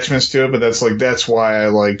attachments to it, but that's why I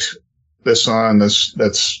liked this song.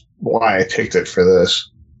 That's why I picked it for this.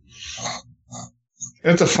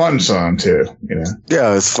 It's a fun song too,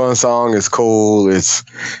 Yeah, it's a fun song. It's cool. It's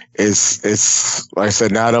like I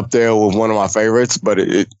said, not up there with one of my favorites, but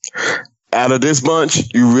it out of this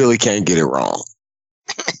bunch, you really can't get it wrong.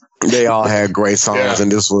 They all had great songs,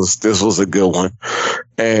 and this was a good one.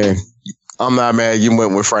 And I'm not mad you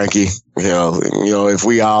went with Frankie. You know, if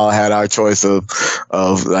we all had our choice of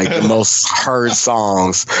like the most heard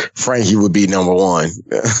songs, Frankie would be number one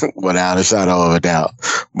without a shadow of a doubt.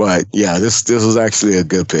 But yeah, this was actually a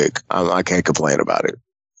good pick. I can't complain about it.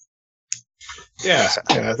 Yeah,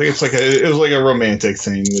 I think it was like a romantic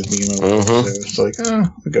thing with me. So it's like,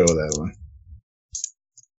 I'll go with that one.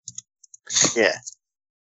 Yeah.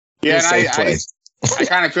 Yeah, and I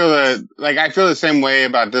kind of feel I feel the same way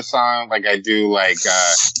about this song, like I do like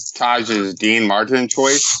Taj's Dean Martin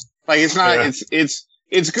choice. Like it's not,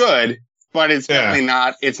 it's good, but it's definitely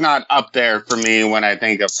not. It's not up there for me when I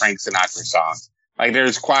think of Frank Sinatra songs. Like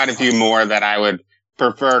there's quite a few more that I would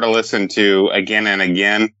prefer to listen to again and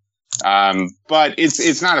again. But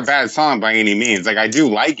it's not a bad song by any means. Like I do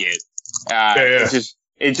like it.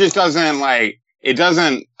 It just doesn't it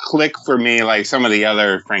doesn't click for me like some of the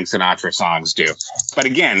other Frank Sinatra songs do. But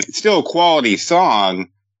again, it's still a quality song,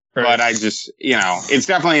 but I just, it's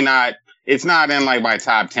definitely not, it's not in like my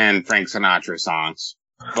top 10 Frank Sinatra songs,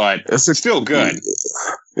 but it's still good.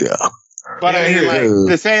 Yeah. But I mean,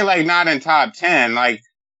 to say like not in top 10, like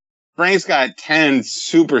Frank's got 10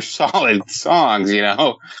 super solid songs,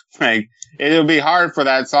 like it would be hard for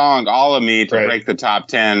that song, All of Me, to break the top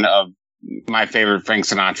 10 of my favorite Frank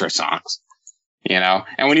Sinatra songs.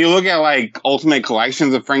 And when you look at like ultimate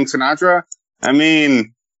collections of Frank Sinatra, I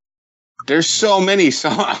mean, there's so many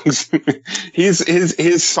songs.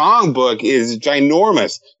 His song book is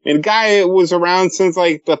ginormous. I mean, the guy was around since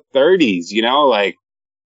like the 30s, like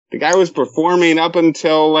the guy was performing up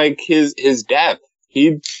until like his death.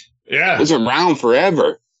 He was around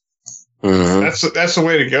forever. Mm-hmm. That's the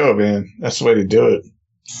way to go, man. That's the way to do it.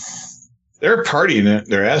 They're partying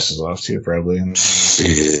their asses off too, probably.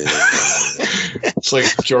 It's like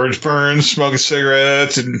George Burns smoking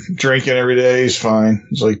cigarettes and drinking every day. He's fine.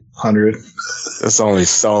 He's like 100. There's only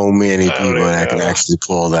so many people that can actually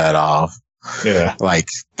pull that off. Yeah. Like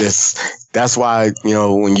this. That's why,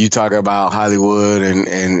 when you talk about Hollywood and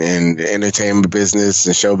entertainment business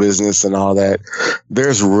and show business and all that,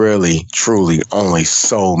 there's really, truly only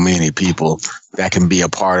so many people that can be a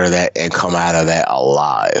part of that and come out of that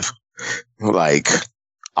alive. Like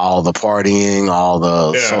all the partying, all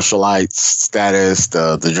the socialite status,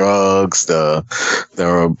 the drugs,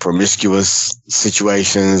 the promiscuous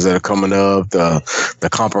situations that are coming up, the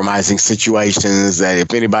compromising situations that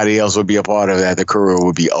if anybody else would be a part of that, the career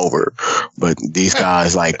would be over. But these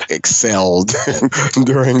guys like excelled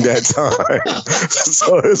during that time.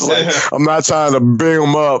 So it's like, I'm not trying to bring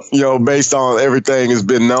them up, based on everything that's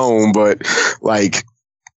been known, but like,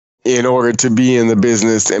 in order to be in the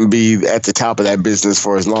business and be at the top of that business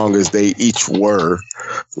for as long as they each were,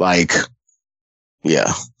 like,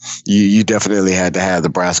 you definitely had to have the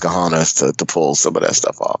brass cojones to pull some of that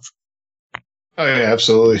stuff off. Oh yeah,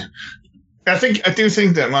 absolutely. I do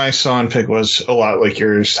think that my song pick was a lot like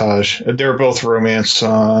yours, Taj. They were both romance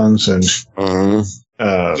songs and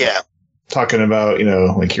talking about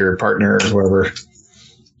like your partner or whoever.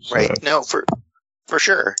 Right. So. No, for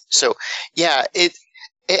sure. So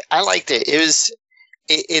I liked it. It's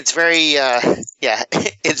very,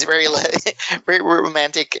 it's very, very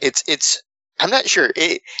romantic. It's, I'm not sure.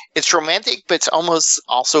 It's romantic, but it's almost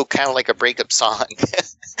also kind of like a breakup song.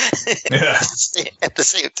 At the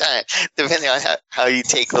same time, depending on how you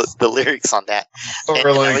take the lyrics on that.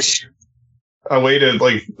 Or like a way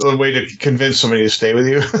to convince somebody to stay with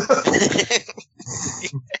you.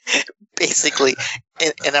 Basically.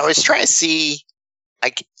 And I was trying to see,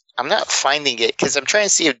 I'm not finding it because I'm trying to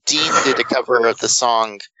see if Dean did a cover of the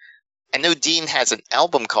song. I know Dean has an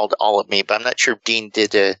album called All of Me, but I'm not sure if Dean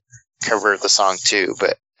did a cover of the song too.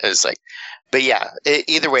 But it was like, but yeah,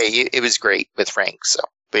 either way, it was great with Frank. So,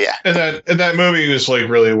 But yeah, and that movie was like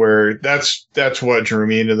really where that's what drew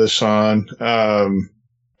me into the song. I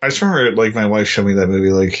just remember like my wife showed me that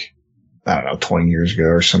movie like I don't know 20 years ago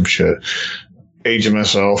or some shit. Aging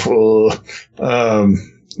myself.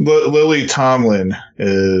 Lily Tomlin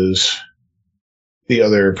is the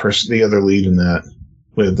other lead in that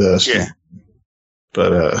with Yeah.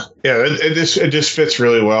 But yeah, it just fits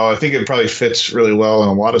really well. I think it probably fits really well in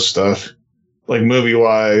a lot of stuff, like movie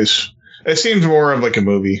wise. It seems more of like a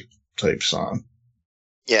movie type song.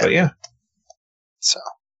 Yeah. But yeah. So.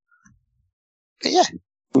 But yeah.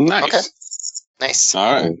 Nice. Okay. Nice.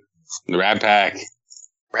 All right. The Rat Pack.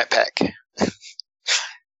 Rat Pack.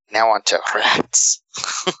 Now on to rats.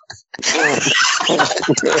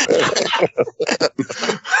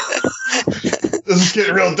 This is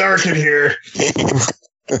getting real dark in here.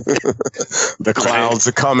 The clouds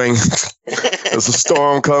are coming. There's a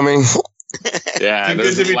storm coming. Yeah,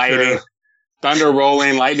 there's lightning, thunder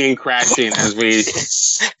rolling, lightning crashing as we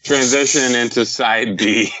transition into side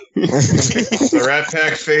B. The Rat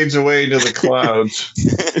Pack fades away into the clouds.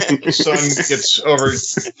 The sun gets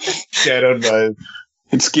overshadowed by...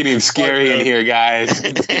 It's getting scary in here, guys.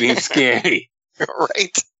 It's getting scary.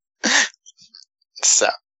 Right. So,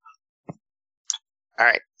 all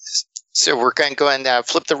right. So we're going to go and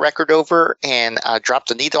flip the record over and drop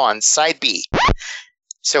the needle on side B.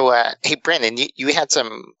 So, hey, Brandon, you had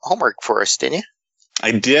some homework for us, didn't you?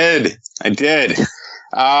 I did.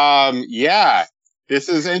 Yeah. This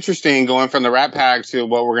is interesting going from the Rat Pack to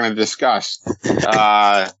what we're going to discuss.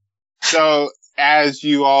 So, as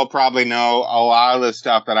you all probably know, a lot of the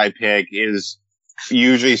stuff that I pick is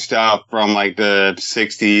usually stuff from like the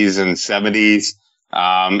 60s and 70s.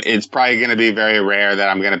 It's probably going to be very rare that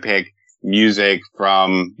I'm going to pick music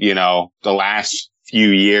from, the last few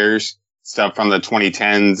years, stuff from the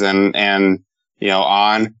 2010s and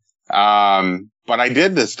on. But I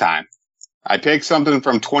did this time. I picked something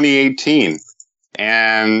from 2018,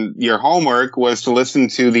 and your homework was to listen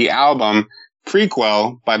to the album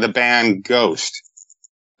Prequel by the band Ghost.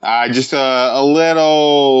 Just a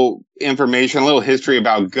little information, a little history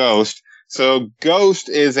about Ghost. So Ghost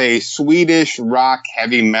is a Swedish rock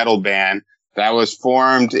heavy metal band that was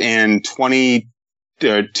formed in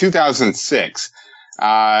 2006.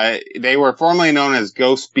 They were formerly known as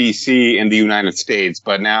Ghost BC in the United States,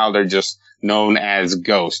 but now they're just known as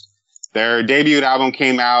Ghost. Their debut album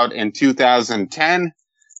came out in 2010.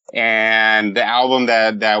 And the album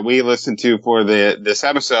that we listened to for this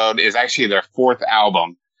episode is actually their fourth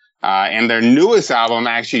album. And their newest album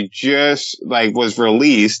actually just was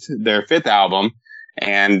released, their fifth album.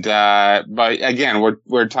 And, but again,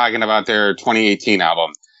 we're talking about their 2018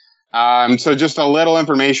 album. So just a little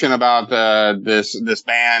information about this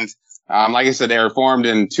band. Like I said, they were formed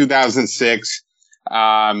in 2006.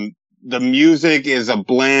 The music is a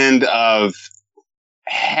blend of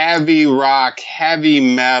heavy rock, heavy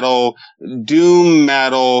metal, doom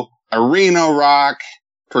metal, arena rock,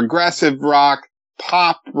 progressive rock,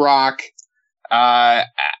 pop rock.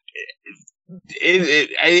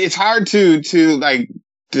 It's hard to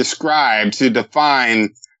describe, to define,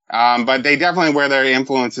 but they definitely wear their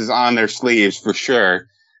influences on their sleeves for sure.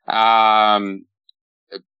 So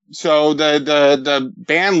the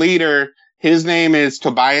band leader, his name is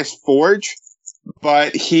Tobias Forge.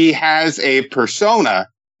 But he has a persona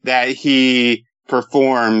that he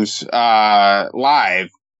performs live,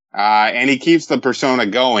 and he keeps the persona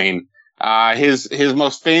going. His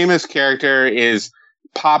most famous character is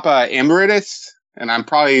Papa Emeritus, and I'm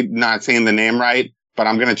probably not saying the name right, but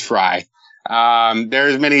I'm gonna try.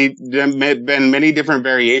 There's been many different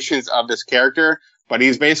variations of this character, but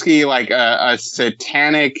he's basically like a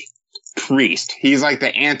satanic priest. He's like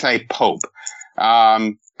the anti-pope.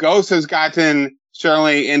 Ghost has gotten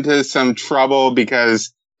certainly into some trouble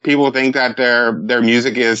because people think that their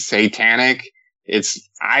music is satanic.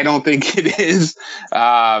 I don't think it is.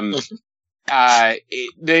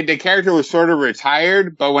 The character was sort of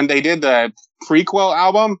retired, but when they did the prequel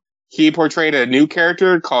album, he portrayed a new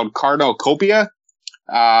character called Carnocopia.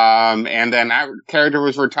 And then that character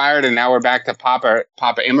was retired, and now we're back to Papa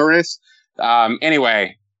Emeritus.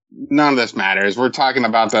 Anyway, none of this matters. We're talking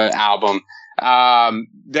about the album.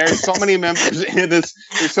 There's so many members in this.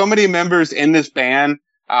 There's so many members in this band.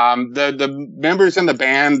 The members in the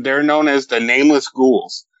band, they're known as the Nameless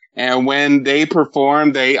Ghouls. And when they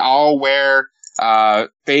perform, they all wear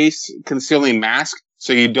face concealing masks,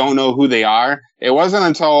 so you don't know who they are. It wasn't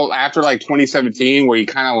until after 2017 where you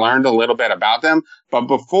kind of learned a little bit about them. But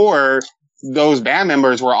before, those band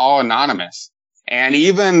members were all anonymous. And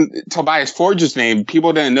even Tobias Forge's name,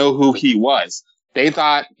 people didn't know who he was. They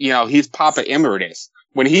thought, he's Papa Emeritus.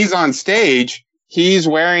 When he's on stage, he's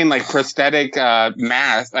wearing like prosthetic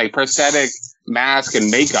mask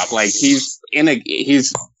and makeup. Like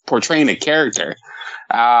he's portraying a character.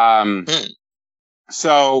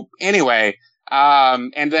 So anyway,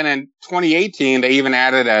 and then in 2018 they even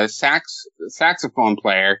added a saxophone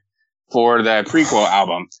player for the prequel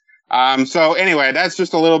album. So anyway, that's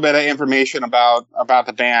just a little bit of information about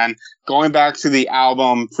the band. Going back to the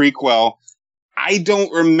album Prequel, I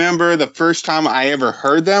don't remember the first time I ever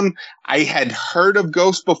heard them. I had heard of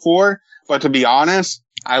Ghost before, but to be honest,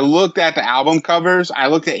 I looked at the album covers, I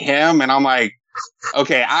looked at him, and I'm like,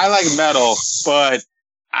 okay, I like metal, but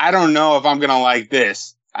I don't know if I'm going to like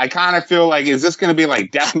this. I kind of feel like, is this going to be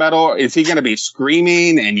like death metal? Is he going to be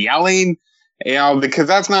screaming and yelling? You know, because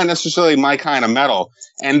that's not necessarily my kind of metal.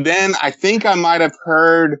 And then I think I might have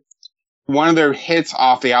heard one of their hits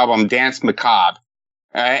off the album, Dance Macabre.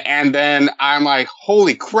 And then I'm like,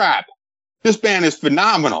 holy crap, this band is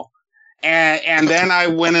phenomenal. And then I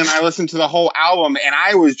went and I listened to the whole album and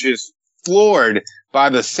I was just floored by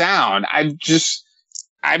the sound. I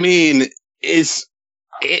mean, it's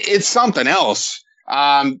something else.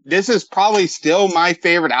 This is probably still my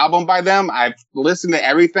favorite album by them. I've listened to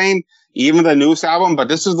everything, even the newest album, but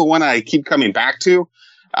this is the one I keep coming back to.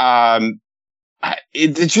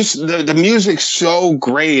 It's just the music's so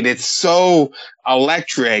great. It's so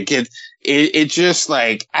electric. It just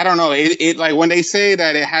like, I don't know. It like when they say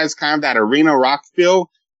that it has kind of that arena rock feel,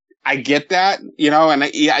 I get that, you know, and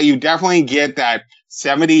yeah, you definitely get that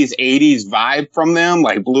 70s, 80s vibe from them,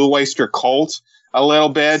 like Blue Oyster Cult a little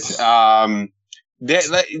bit.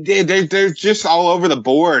 They're just all over the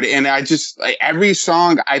board. And I just, like, every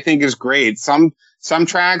song I think is great. Some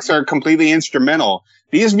tracks are completely instrumental.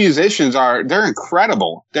 These musicians they're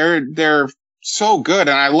incredible. They're so good.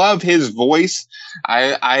 And I love his voice.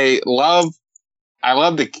 I love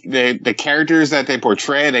the characters that they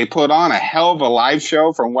portray. They put on a hell of a live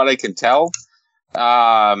show from what I can tell.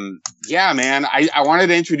 Yeah, man, I wanted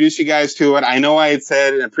to introduce you guys to it. I know I had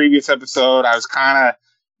said in a previous episode, I was kind of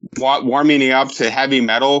warming you up to heavy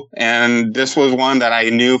metal. And this was one that I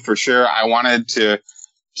knew for sure I wanted to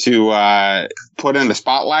put in the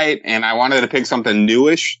spotlight, and I wanted to pick something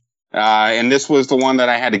newish. And this was the one that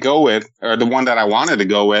I had to go with, or the one that I wanted to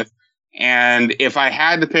go with. And if I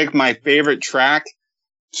had to pick my favorite track,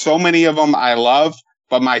 so many of them I love,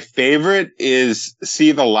 but my favorite is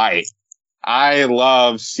See the Light. I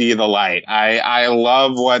love See the Light. I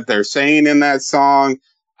love what they're saying in that song.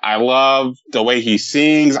 I love the way he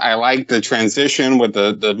sings. I like the transition with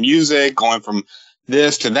the music going from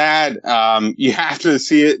this to that. You have to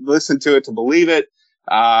see it, listen to it to believe it.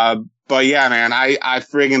 But yeah, man, I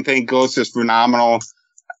friggin' think Ghost is phenomenal.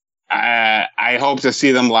 I hope to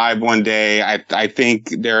see them live one day. I think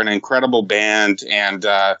they're an incredible band, and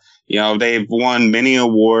you know, they've won many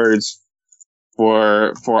awards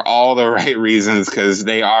for all the right reasons, because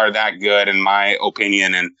they are that good in my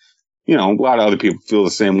opinion, and you know, a lot of other people feel the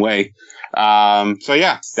same way. So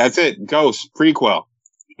yeah, that's it. Ghost Prequel.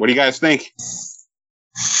 What do you guys think?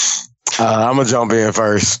 I'm gonna jump in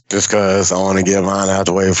first just because I want to get mine out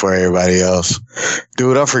the way for everybody else.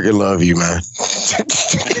 Dude, I freaking love you, man.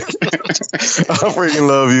 I freaking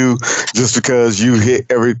love you just because you hit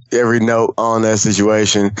every note on that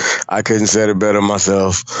situation. I couldn't say it better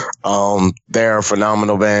myself. They're a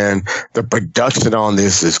phenomenal band. The production on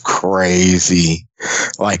this is crazy.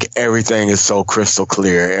 Like, everything is so crystal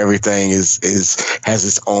clear. Everything has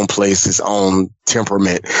its own place, its own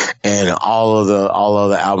temperament, and all of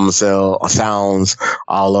the album sounds,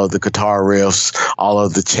 all of the guitar riffs, all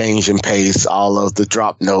of the change in pace, all of the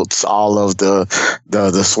drop notes, all of the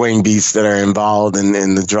swing beats that are involved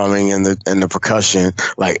in the drumming and the percussion.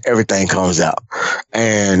 Like, everything comes out,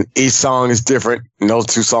 and each song is different. No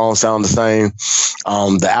two songs sound the same.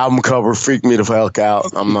 The album cover freaked me the fuck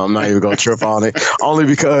out. I'm not even gonna trip on it. Only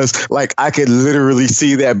because, like, I could literally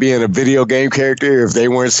see that being a video game character if they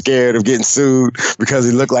weren't scared of getting sued because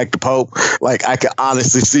he looked like the Pope. Like, I could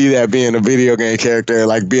honestly see that being a video game character,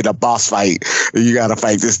 like being a boss fight. You got to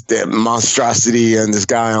fight that monstrosity and this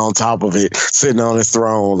guy on top of it sitting on his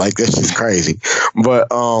throne. Like, that's just crazy. But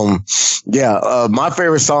my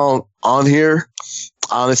favorite song on here,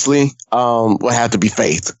 honestly, would have to be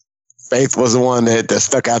Faith. Faith was the one that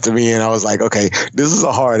stuck out to me, and I was like, okay, this is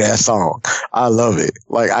a hard-ass song. I love it.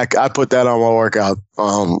 Like, I put that on my workout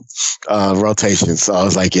rotation, so I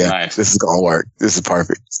was like, yeah, nice. This is going to work. This is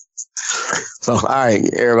perfect. So, all right,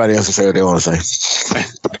 everybody else can say what they want to say.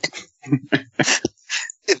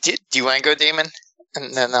 Do you want to go, Damon?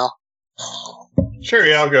 No. Sure,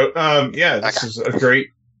 yeah, I'll go. This is a great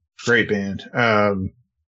band.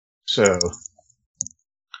 So...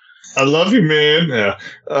 I love you, man. Yeah.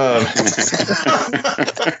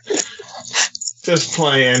 Just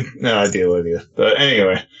playing. No idea with you. But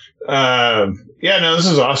anyway. Yeah, no, this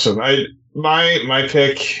is awesome. My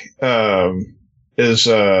pick is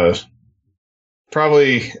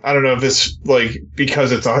probably, I don't know if it's like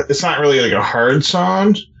because it's not really like a hard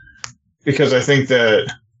song, because I think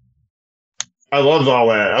that I loved all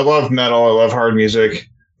that. I love metal, I love hard music,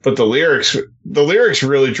 but the lyrics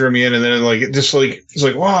really drew me in, and then like it just like it's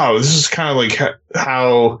like, wow, this is kind of like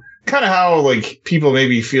how like people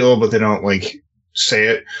maybe feel, but they don't like say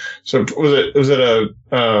it. So was it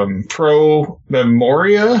a Pro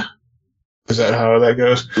Memoria? Is that how that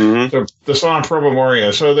goes? Mm-hmm. So the song Pro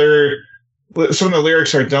Memoria. So some of the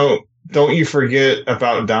lyrics are don't you forget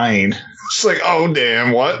about dying. It's like, oh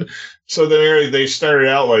damn, what? So they started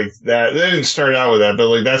out like that. They didn't start out with that, but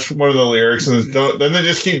like that's one of the lyrics, and then they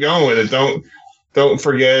just keep going with it. Don't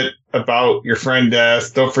forget about your friend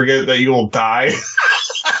death. Don't forget that you will die.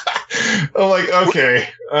 I'm like, okay,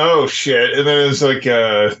 oh shit, and then it's like,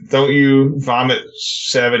 don't you vomit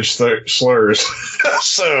savage slurs.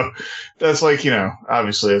 So that's like,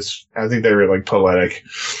 obviously I think they were like poetic,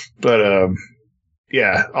 but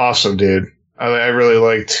yeah, awesome, dude. I really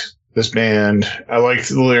liked this band. I liked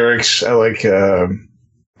the lyrics. I like the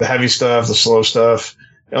heavy stuff, the slow stuff.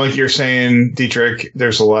 And like you're saying, Dietrich,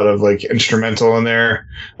 there's a lot of like instrumental in there.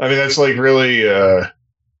 I mean, that's like really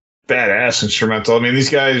badass instrumental. I mean, these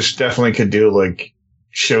guys definitely could do like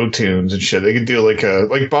show tunes and shit. They could do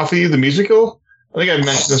like Buffy the musical. I think I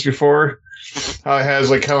mentioned this before. How it has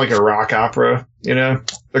like kind of like a rock opera. They're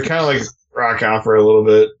kind of like rock opera a little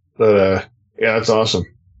bit, but yeah, that's awesome.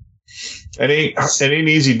 It ain't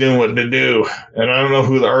easy doing what to do, and I don't know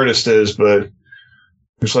who the artist is, but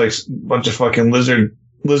there's like a bunch of fucking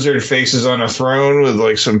lizard faces on a throne with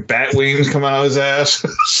like some bat wings coming out of his ass.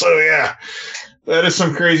 So yeah, that is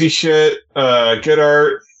some crazy shit. Good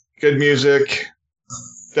art, good music.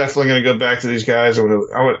 Definitely gonna go back to these guys. I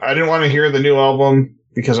didn't want to hear the new album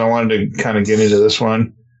because I wanted to kind of get into this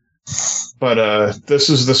one, but this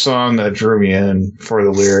is the song that drew me in for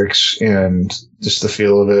the lyrics and just the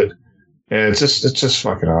feel of it. And it's just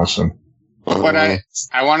fucking awesome. But I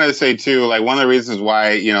wanted to say too, like one of the reasons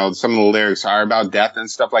why, some of the lyrics are about death and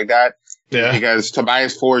stuff like that. Yeah. Because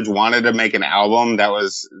Tobias Forge wanted to make an album that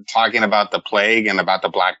was talking about the plague and about the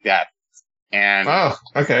Black Death. And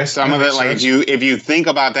some of it, like if you think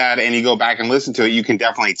about that and you go back and listen to it, you can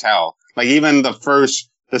definitely tell. Like even the first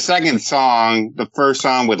song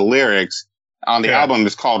with lyrics on the album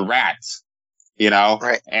is called Rats.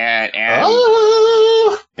 Right. And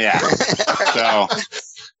yeah. So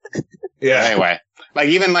yeah. Anyway, like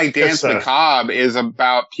even like Dance Macabre is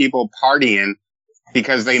about people partying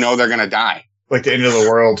because they know they're gonna die. Like the end of the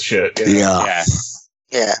world shit. Yeah.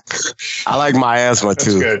 I like Miasma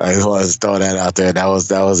too. I just want to throw that out there. That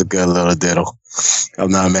was a good little diddle. I'm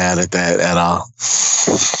not mad at that at all.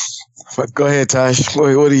 But go ahead, Tosh.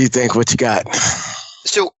 What do you think? What you got?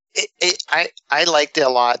 So I liked it a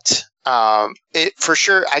lot. For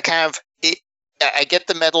sure, I get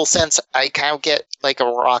the metal sense. I kind of get like a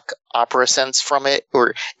rock opera sense from it,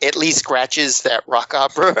 or at least scratches that rock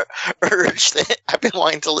opera urge that I've been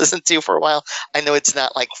wanting to listen to for a while. I know it's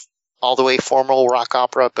not like all the way formal rock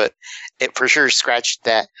opera, but it for sure scratched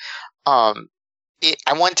that. I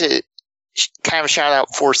want to kind of shout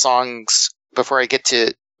out 4 songs before I get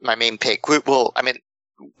to my main pick. Well, I mean,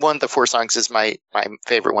 one of the 4 songs is my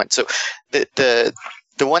favorite one. So the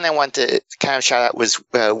one I want to kind of shout out was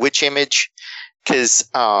Witch Image, because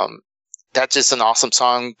that's just an awesome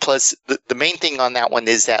song. Plus, the main thing on that one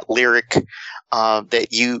is that lyric that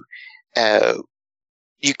you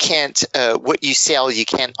can't what you sell you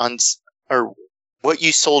can't or what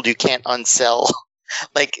you sold you can't unsell.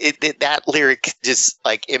 Like that lyric just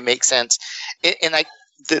like it makes sense. And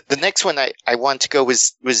the next one I want to go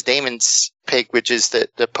was Damon's pick, which is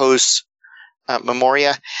the Post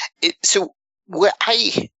Memoria. It's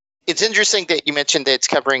interesting that you mentioned that it's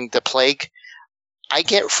covering the plague. I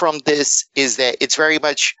get from this is that it's very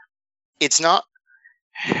much, it's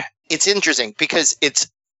interesting because it's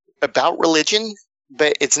about religion,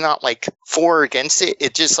 but it's not like for or against it.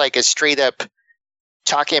 It's just like a straight up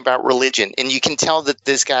talking about religion. And you can tell that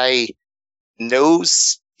this guy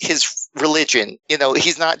knows his religion.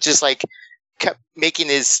 He's not just like making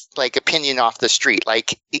his like opinion off the street.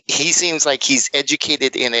 Like he seems like he's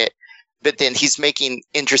educated in it, but then he's making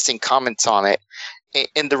interesting comments on it.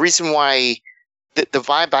 And the reason why the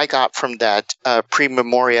vibe I got from that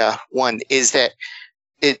Pre-Memoria one is that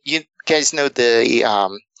you guys know the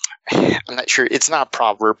I'm not sure, it's not a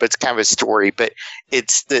proverb, but it's kind of a story, but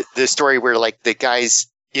it's the story where like the guy's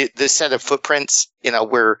the set of footprints,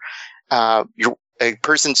 where a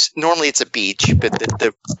person's, normally it's a beach, but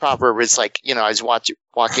the proverb is like, I was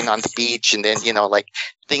walking on the beach, and then, like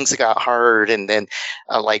things got hard, and then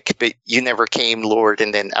but you never came, Lord.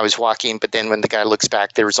 And then I was walking, but then when the guy looks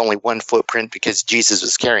back, there was only one footprint because Jesus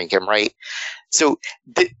was carrying him, right? So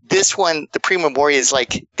this one, the Prima Memoria, is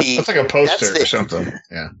like that's like a poster or something.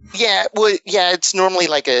 Yeah. Yeah. Well, yeah, it's normally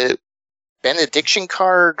like a benediction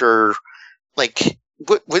card, or like,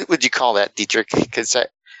 what would you call that, Dietrich? Because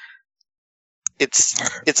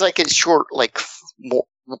it's like a short, like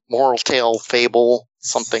moral tale, fable,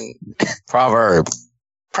 something. Proverb.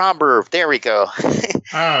 There we go.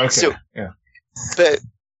 Oh, okay. So, yeah. But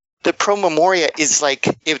the Pro Memoria is like,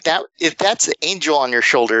 if that's the angel on your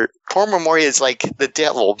shoulder, Pro Memoria is like the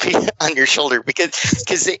devil on your shoulder, because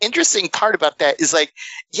the interesting part about that is like,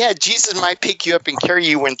 yeah, Jesus might pick you up and carry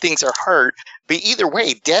you when things are hard, but either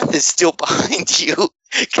way, death is still behind you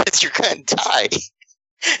because you're going to die.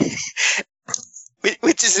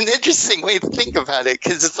 Which is an interesting way to think about it,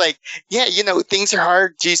 because it's like, yeah, things are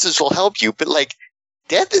hard, Jesus will help you, but like,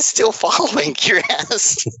 death is still following your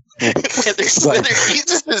ass, whether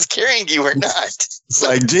Jesus is carrying you or not. It's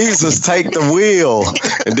like, Jesus, take the wheel.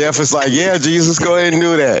 And death is like, yeah, Jesus, go ahead and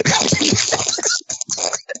do that.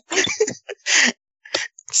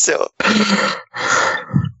 So,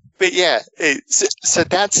 but yeah, so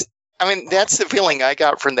that's the feeling I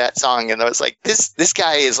got from that song. And I was like, this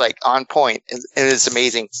guy is like on point, and it's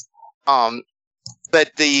amazing.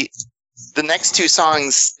 But the next two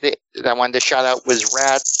songs that I wanted to shout out was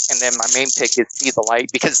Rats, and then my main pick is See the Light,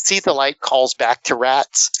 because See the Light calls back to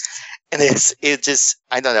Rats, and it just,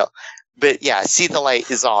 I don't know. But yeah, See the Light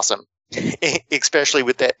is awesome, especially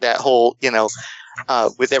with that whole,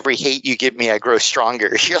 with every hate you give me, I grow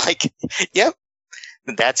stronger. You're like, yep,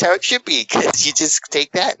 that's how it should be, because you just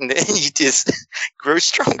take that and then you just grow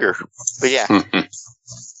stronger. But yeah.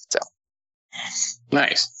 So.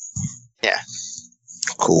 Nice. Yeah.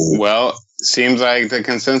 Cool. Well, seems like the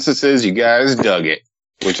consensus is you guys dug it,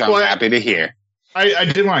 which I'm happy to hear. I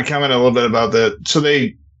did want to comment a little bit about that. So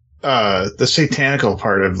they, the satanical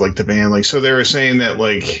part of like the band, like, so they were saying that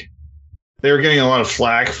like they were getting a lot of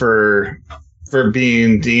flack for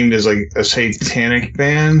being deemed as like a satanic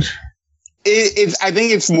band. I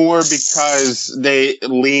think it's more because they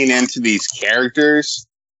lean into these characters,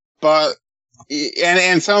 but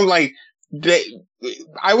and some like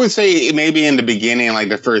I would say maybe in the beginning, like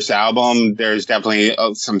the first album, there's definitely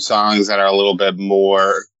some songs that are a little bit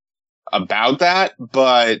more about that,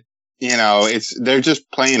 but they're just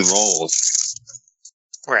playing roles.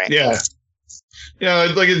 Right. Yeah.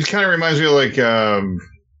 Yeah. Like it kind of reminds me of like,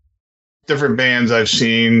 different bands I've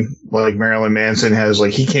seen, like Marilyn Manson has,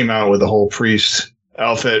 like, he came out with a whole priest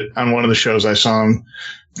outfit on one of the shows I saw him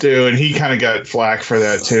do, and he kind of got flack for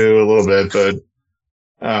that too a little bit. But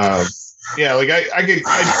yeah, like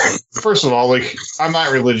I first of all, like, I'm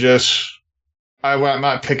not religious. I'm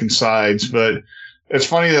not picking sides, but it's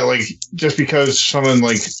funny that like just because someone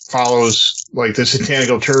like follows like the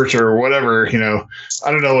Satanical Church or whatever, I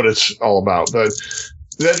don't know what it's all about, but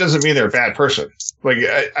that doesn't mean they're a bad person. Like,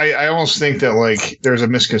 I almost think that, like, there's a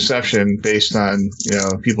misconception based on,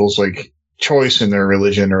 people's, like, choice in their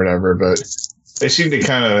religion or whatever, but they seem to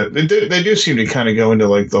kind of, they do seem to kind of go into,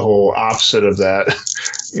 like, the whole opposite of that,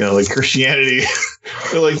 like Christianity.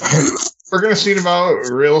 They're like, we're going to sing about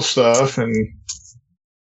real stuff and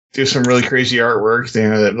do some really crazy artwork,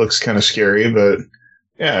 that looks kind of scary, but,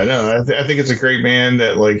 yeah, no, I think it's a great band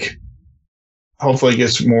that, like, hopefully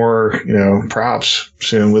gets more, props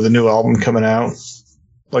soon with a new album coming out.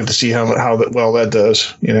 Like to see how well that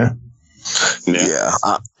does, Yeah,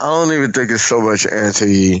 I don't even think it's so much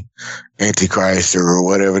antichrist or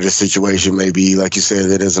whatever the situation may be. Like you said,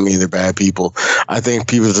 that doesn't mean they're bad people. I think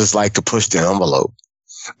people just like to push the envelope.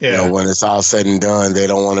 Yeah. When it's all said and done, they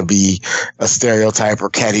don't want to be a stereotype or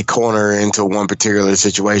catty corner into one particular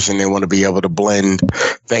situation. They want to be able to blend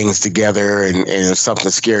things together, and if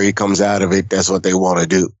something scary comes out of it, that's what they want to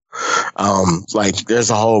do. Like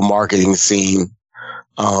there's a whole marketing scene,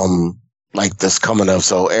 like that's coming up.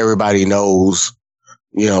 So everybody knows,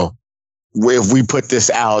 if we put this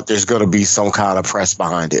out, there's going to be some kind of press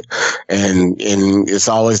behind it. And it's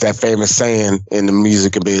always that famous saying in the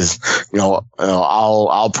music biz,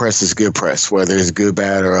 all press is good press, whether it's good,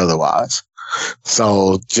 bad, or otherwise.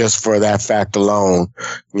 So just for that fact alone,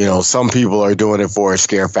 some people are doing it for a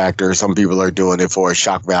scare factor. Some people are doing it for a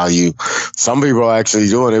shock value. Some people are actually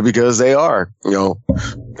doing it because they are,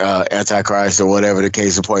 Antichrist or whatever the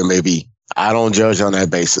case in point may be. I don't judge on that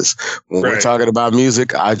basis. When we're talking about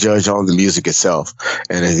music, I judge on the music itself.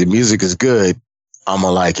 And if the music is good, I'm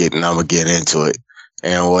going to like it and I'm going to get into it.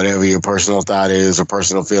 And whatever your personal thought is or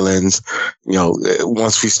personal feelings,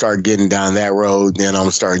 once we start getting down that road, then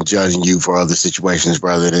I'm starting judging you for other situations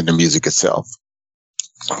rather than the music itself.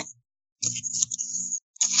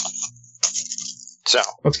 So,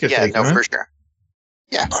 let's get taken, for sure.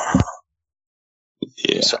 Yeah.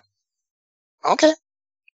 Yeah. So, okay.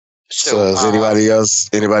 So does anybody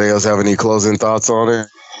else have any closing thoughts on it?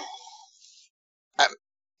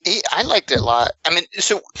 I liked it a lot. I mean,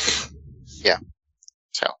 yeah.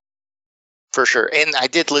 So, for sure. And I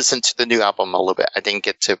did listen to the new album a little bit. I didn't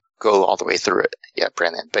get to go all the way through it yet,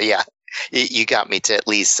 Brandon. But yeah, you got me to at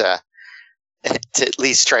least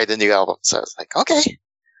try the new album. So I was like, okay.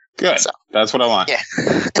 Good. So, that's what I want. Yeah.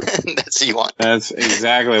 That's what you want. That's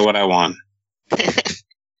exactly what I want.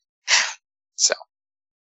 So,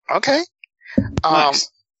 okay.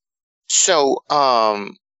 Nice. So,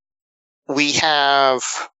 we have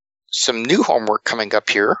some new homework coming up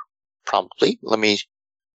here, probably. Let me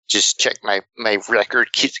just check my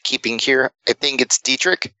record keeping here. I think it's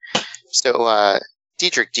Dietrich. So,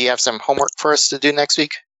 Dietrich, do you have some homework for us to do next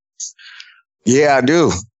week? Yeah, I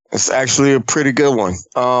do. It's actually a pretty good one.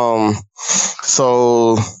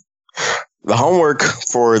 So the homework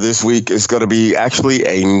for this week is going to be actually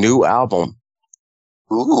a new album.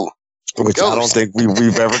 Ooh. Which I don't think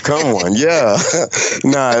we've ever come one. Yeah.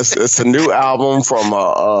 No, it's a new album from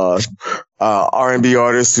a R&B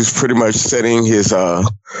artist who's pretty much setting his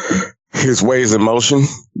waves in motion.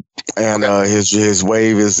 And his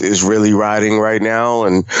wave is really riding right now,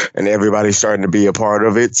 and everybody's starting to be a part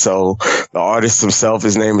of it. So the artist himself,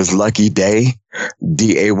 his name is Lucky Daye,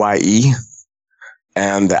 Daye,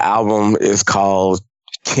 and the album is called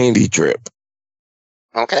Candy Drip.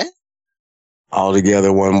 Okay. All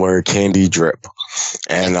together, one word, Candy Drip.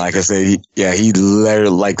 And like I said, he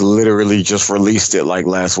literally just released it like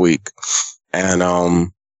last week.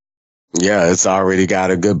 And it's already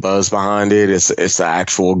got a good buzz behind it. It's an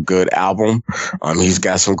actual good album. He's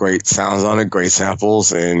got some great sounds on it, great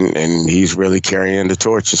samples, and he's really carrying the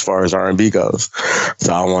torch as far as R&B goes.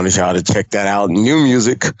 So I wanted y'all to check that out. New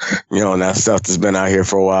music, and that stuff that's been out here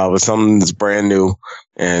for a while, but something that's brand new,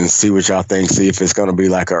 and see what y'all think. See if it's going to be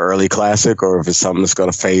like an early classic or if it's something that's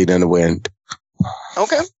going to fade in the wind.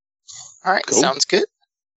 Okay. All right. Cool. Sounds good.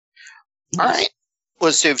 All right.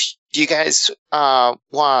 Well, so if you guys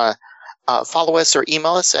want to follow us or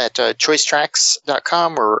email us at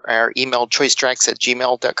choicetracks.com or our email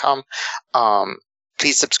choicetracks@gmail.com.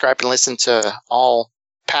 Please subscribe and listen to all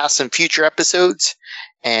past and future episodes.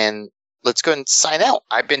 And let's go and sign out.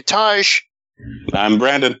 I've been Taj. I'm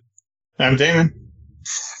Brandon. I'm Damon.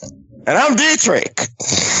 And I'm Dietrich.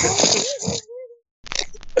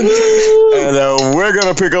 And we're going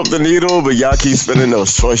to pick up the needle, but y'all keep spinning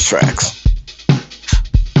those choice tracks.